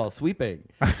podcast while sweeping.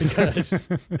 Because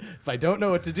if I don't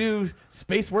know what to do,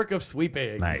 space work of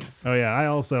sweeping. Nice. Oh yeah, I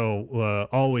also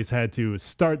always had to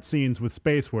start scenes with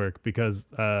space work because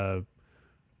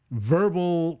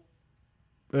verbal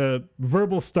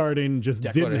starting just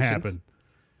didn't Declarations? happen.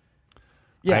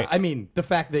 Yeah, I mean, the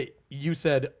fact that you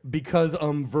said because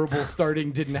verbal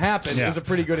starting didn't happen Yeah. is a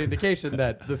pretty good indication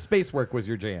that the space work was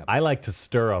your jam. I like to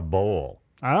stir a bowl.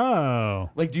 Oh,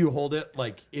 Like, do you hold it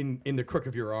like in the crook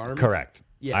of your arm? Correct.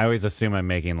 Yeah. I always assume I'm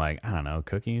making, like, I don't know,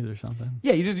 cookies or something.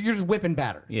 Yeah, you're just whipping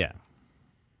batter. Yeah.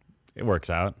 It works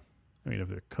out. I mean, if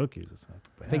they're cookies, it's not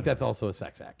I bad. think that's also a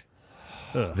sex act.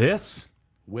 This?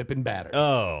 Whipping batter.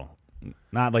 Oh.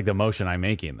 Not like the motion I'm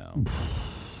making, though.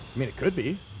 I mean, it could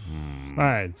be. All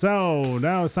right, so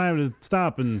now it's time to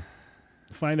stop and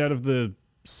find out if the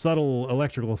subtle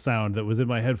electrical sound that was in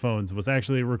my headphones was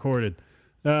actually recorded.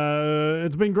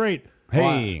 It's been great.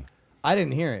 Hey. I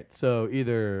didn't hear it, so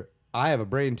either I have a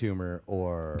brain tumor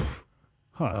or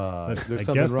Huh. there's I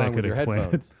something guess that wrong with could your explain it.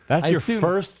 headphones. That's I your assume-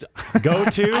 first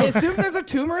go-to? I assume there's a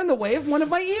tumor in the way of one of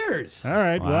my ears. All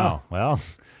right, Wow. Well,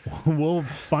 we'll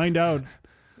find out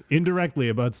indirectly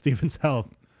about Stephen's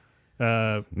health.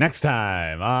 next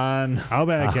time on How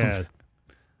Bad Cast.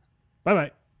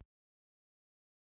 Bye-bye.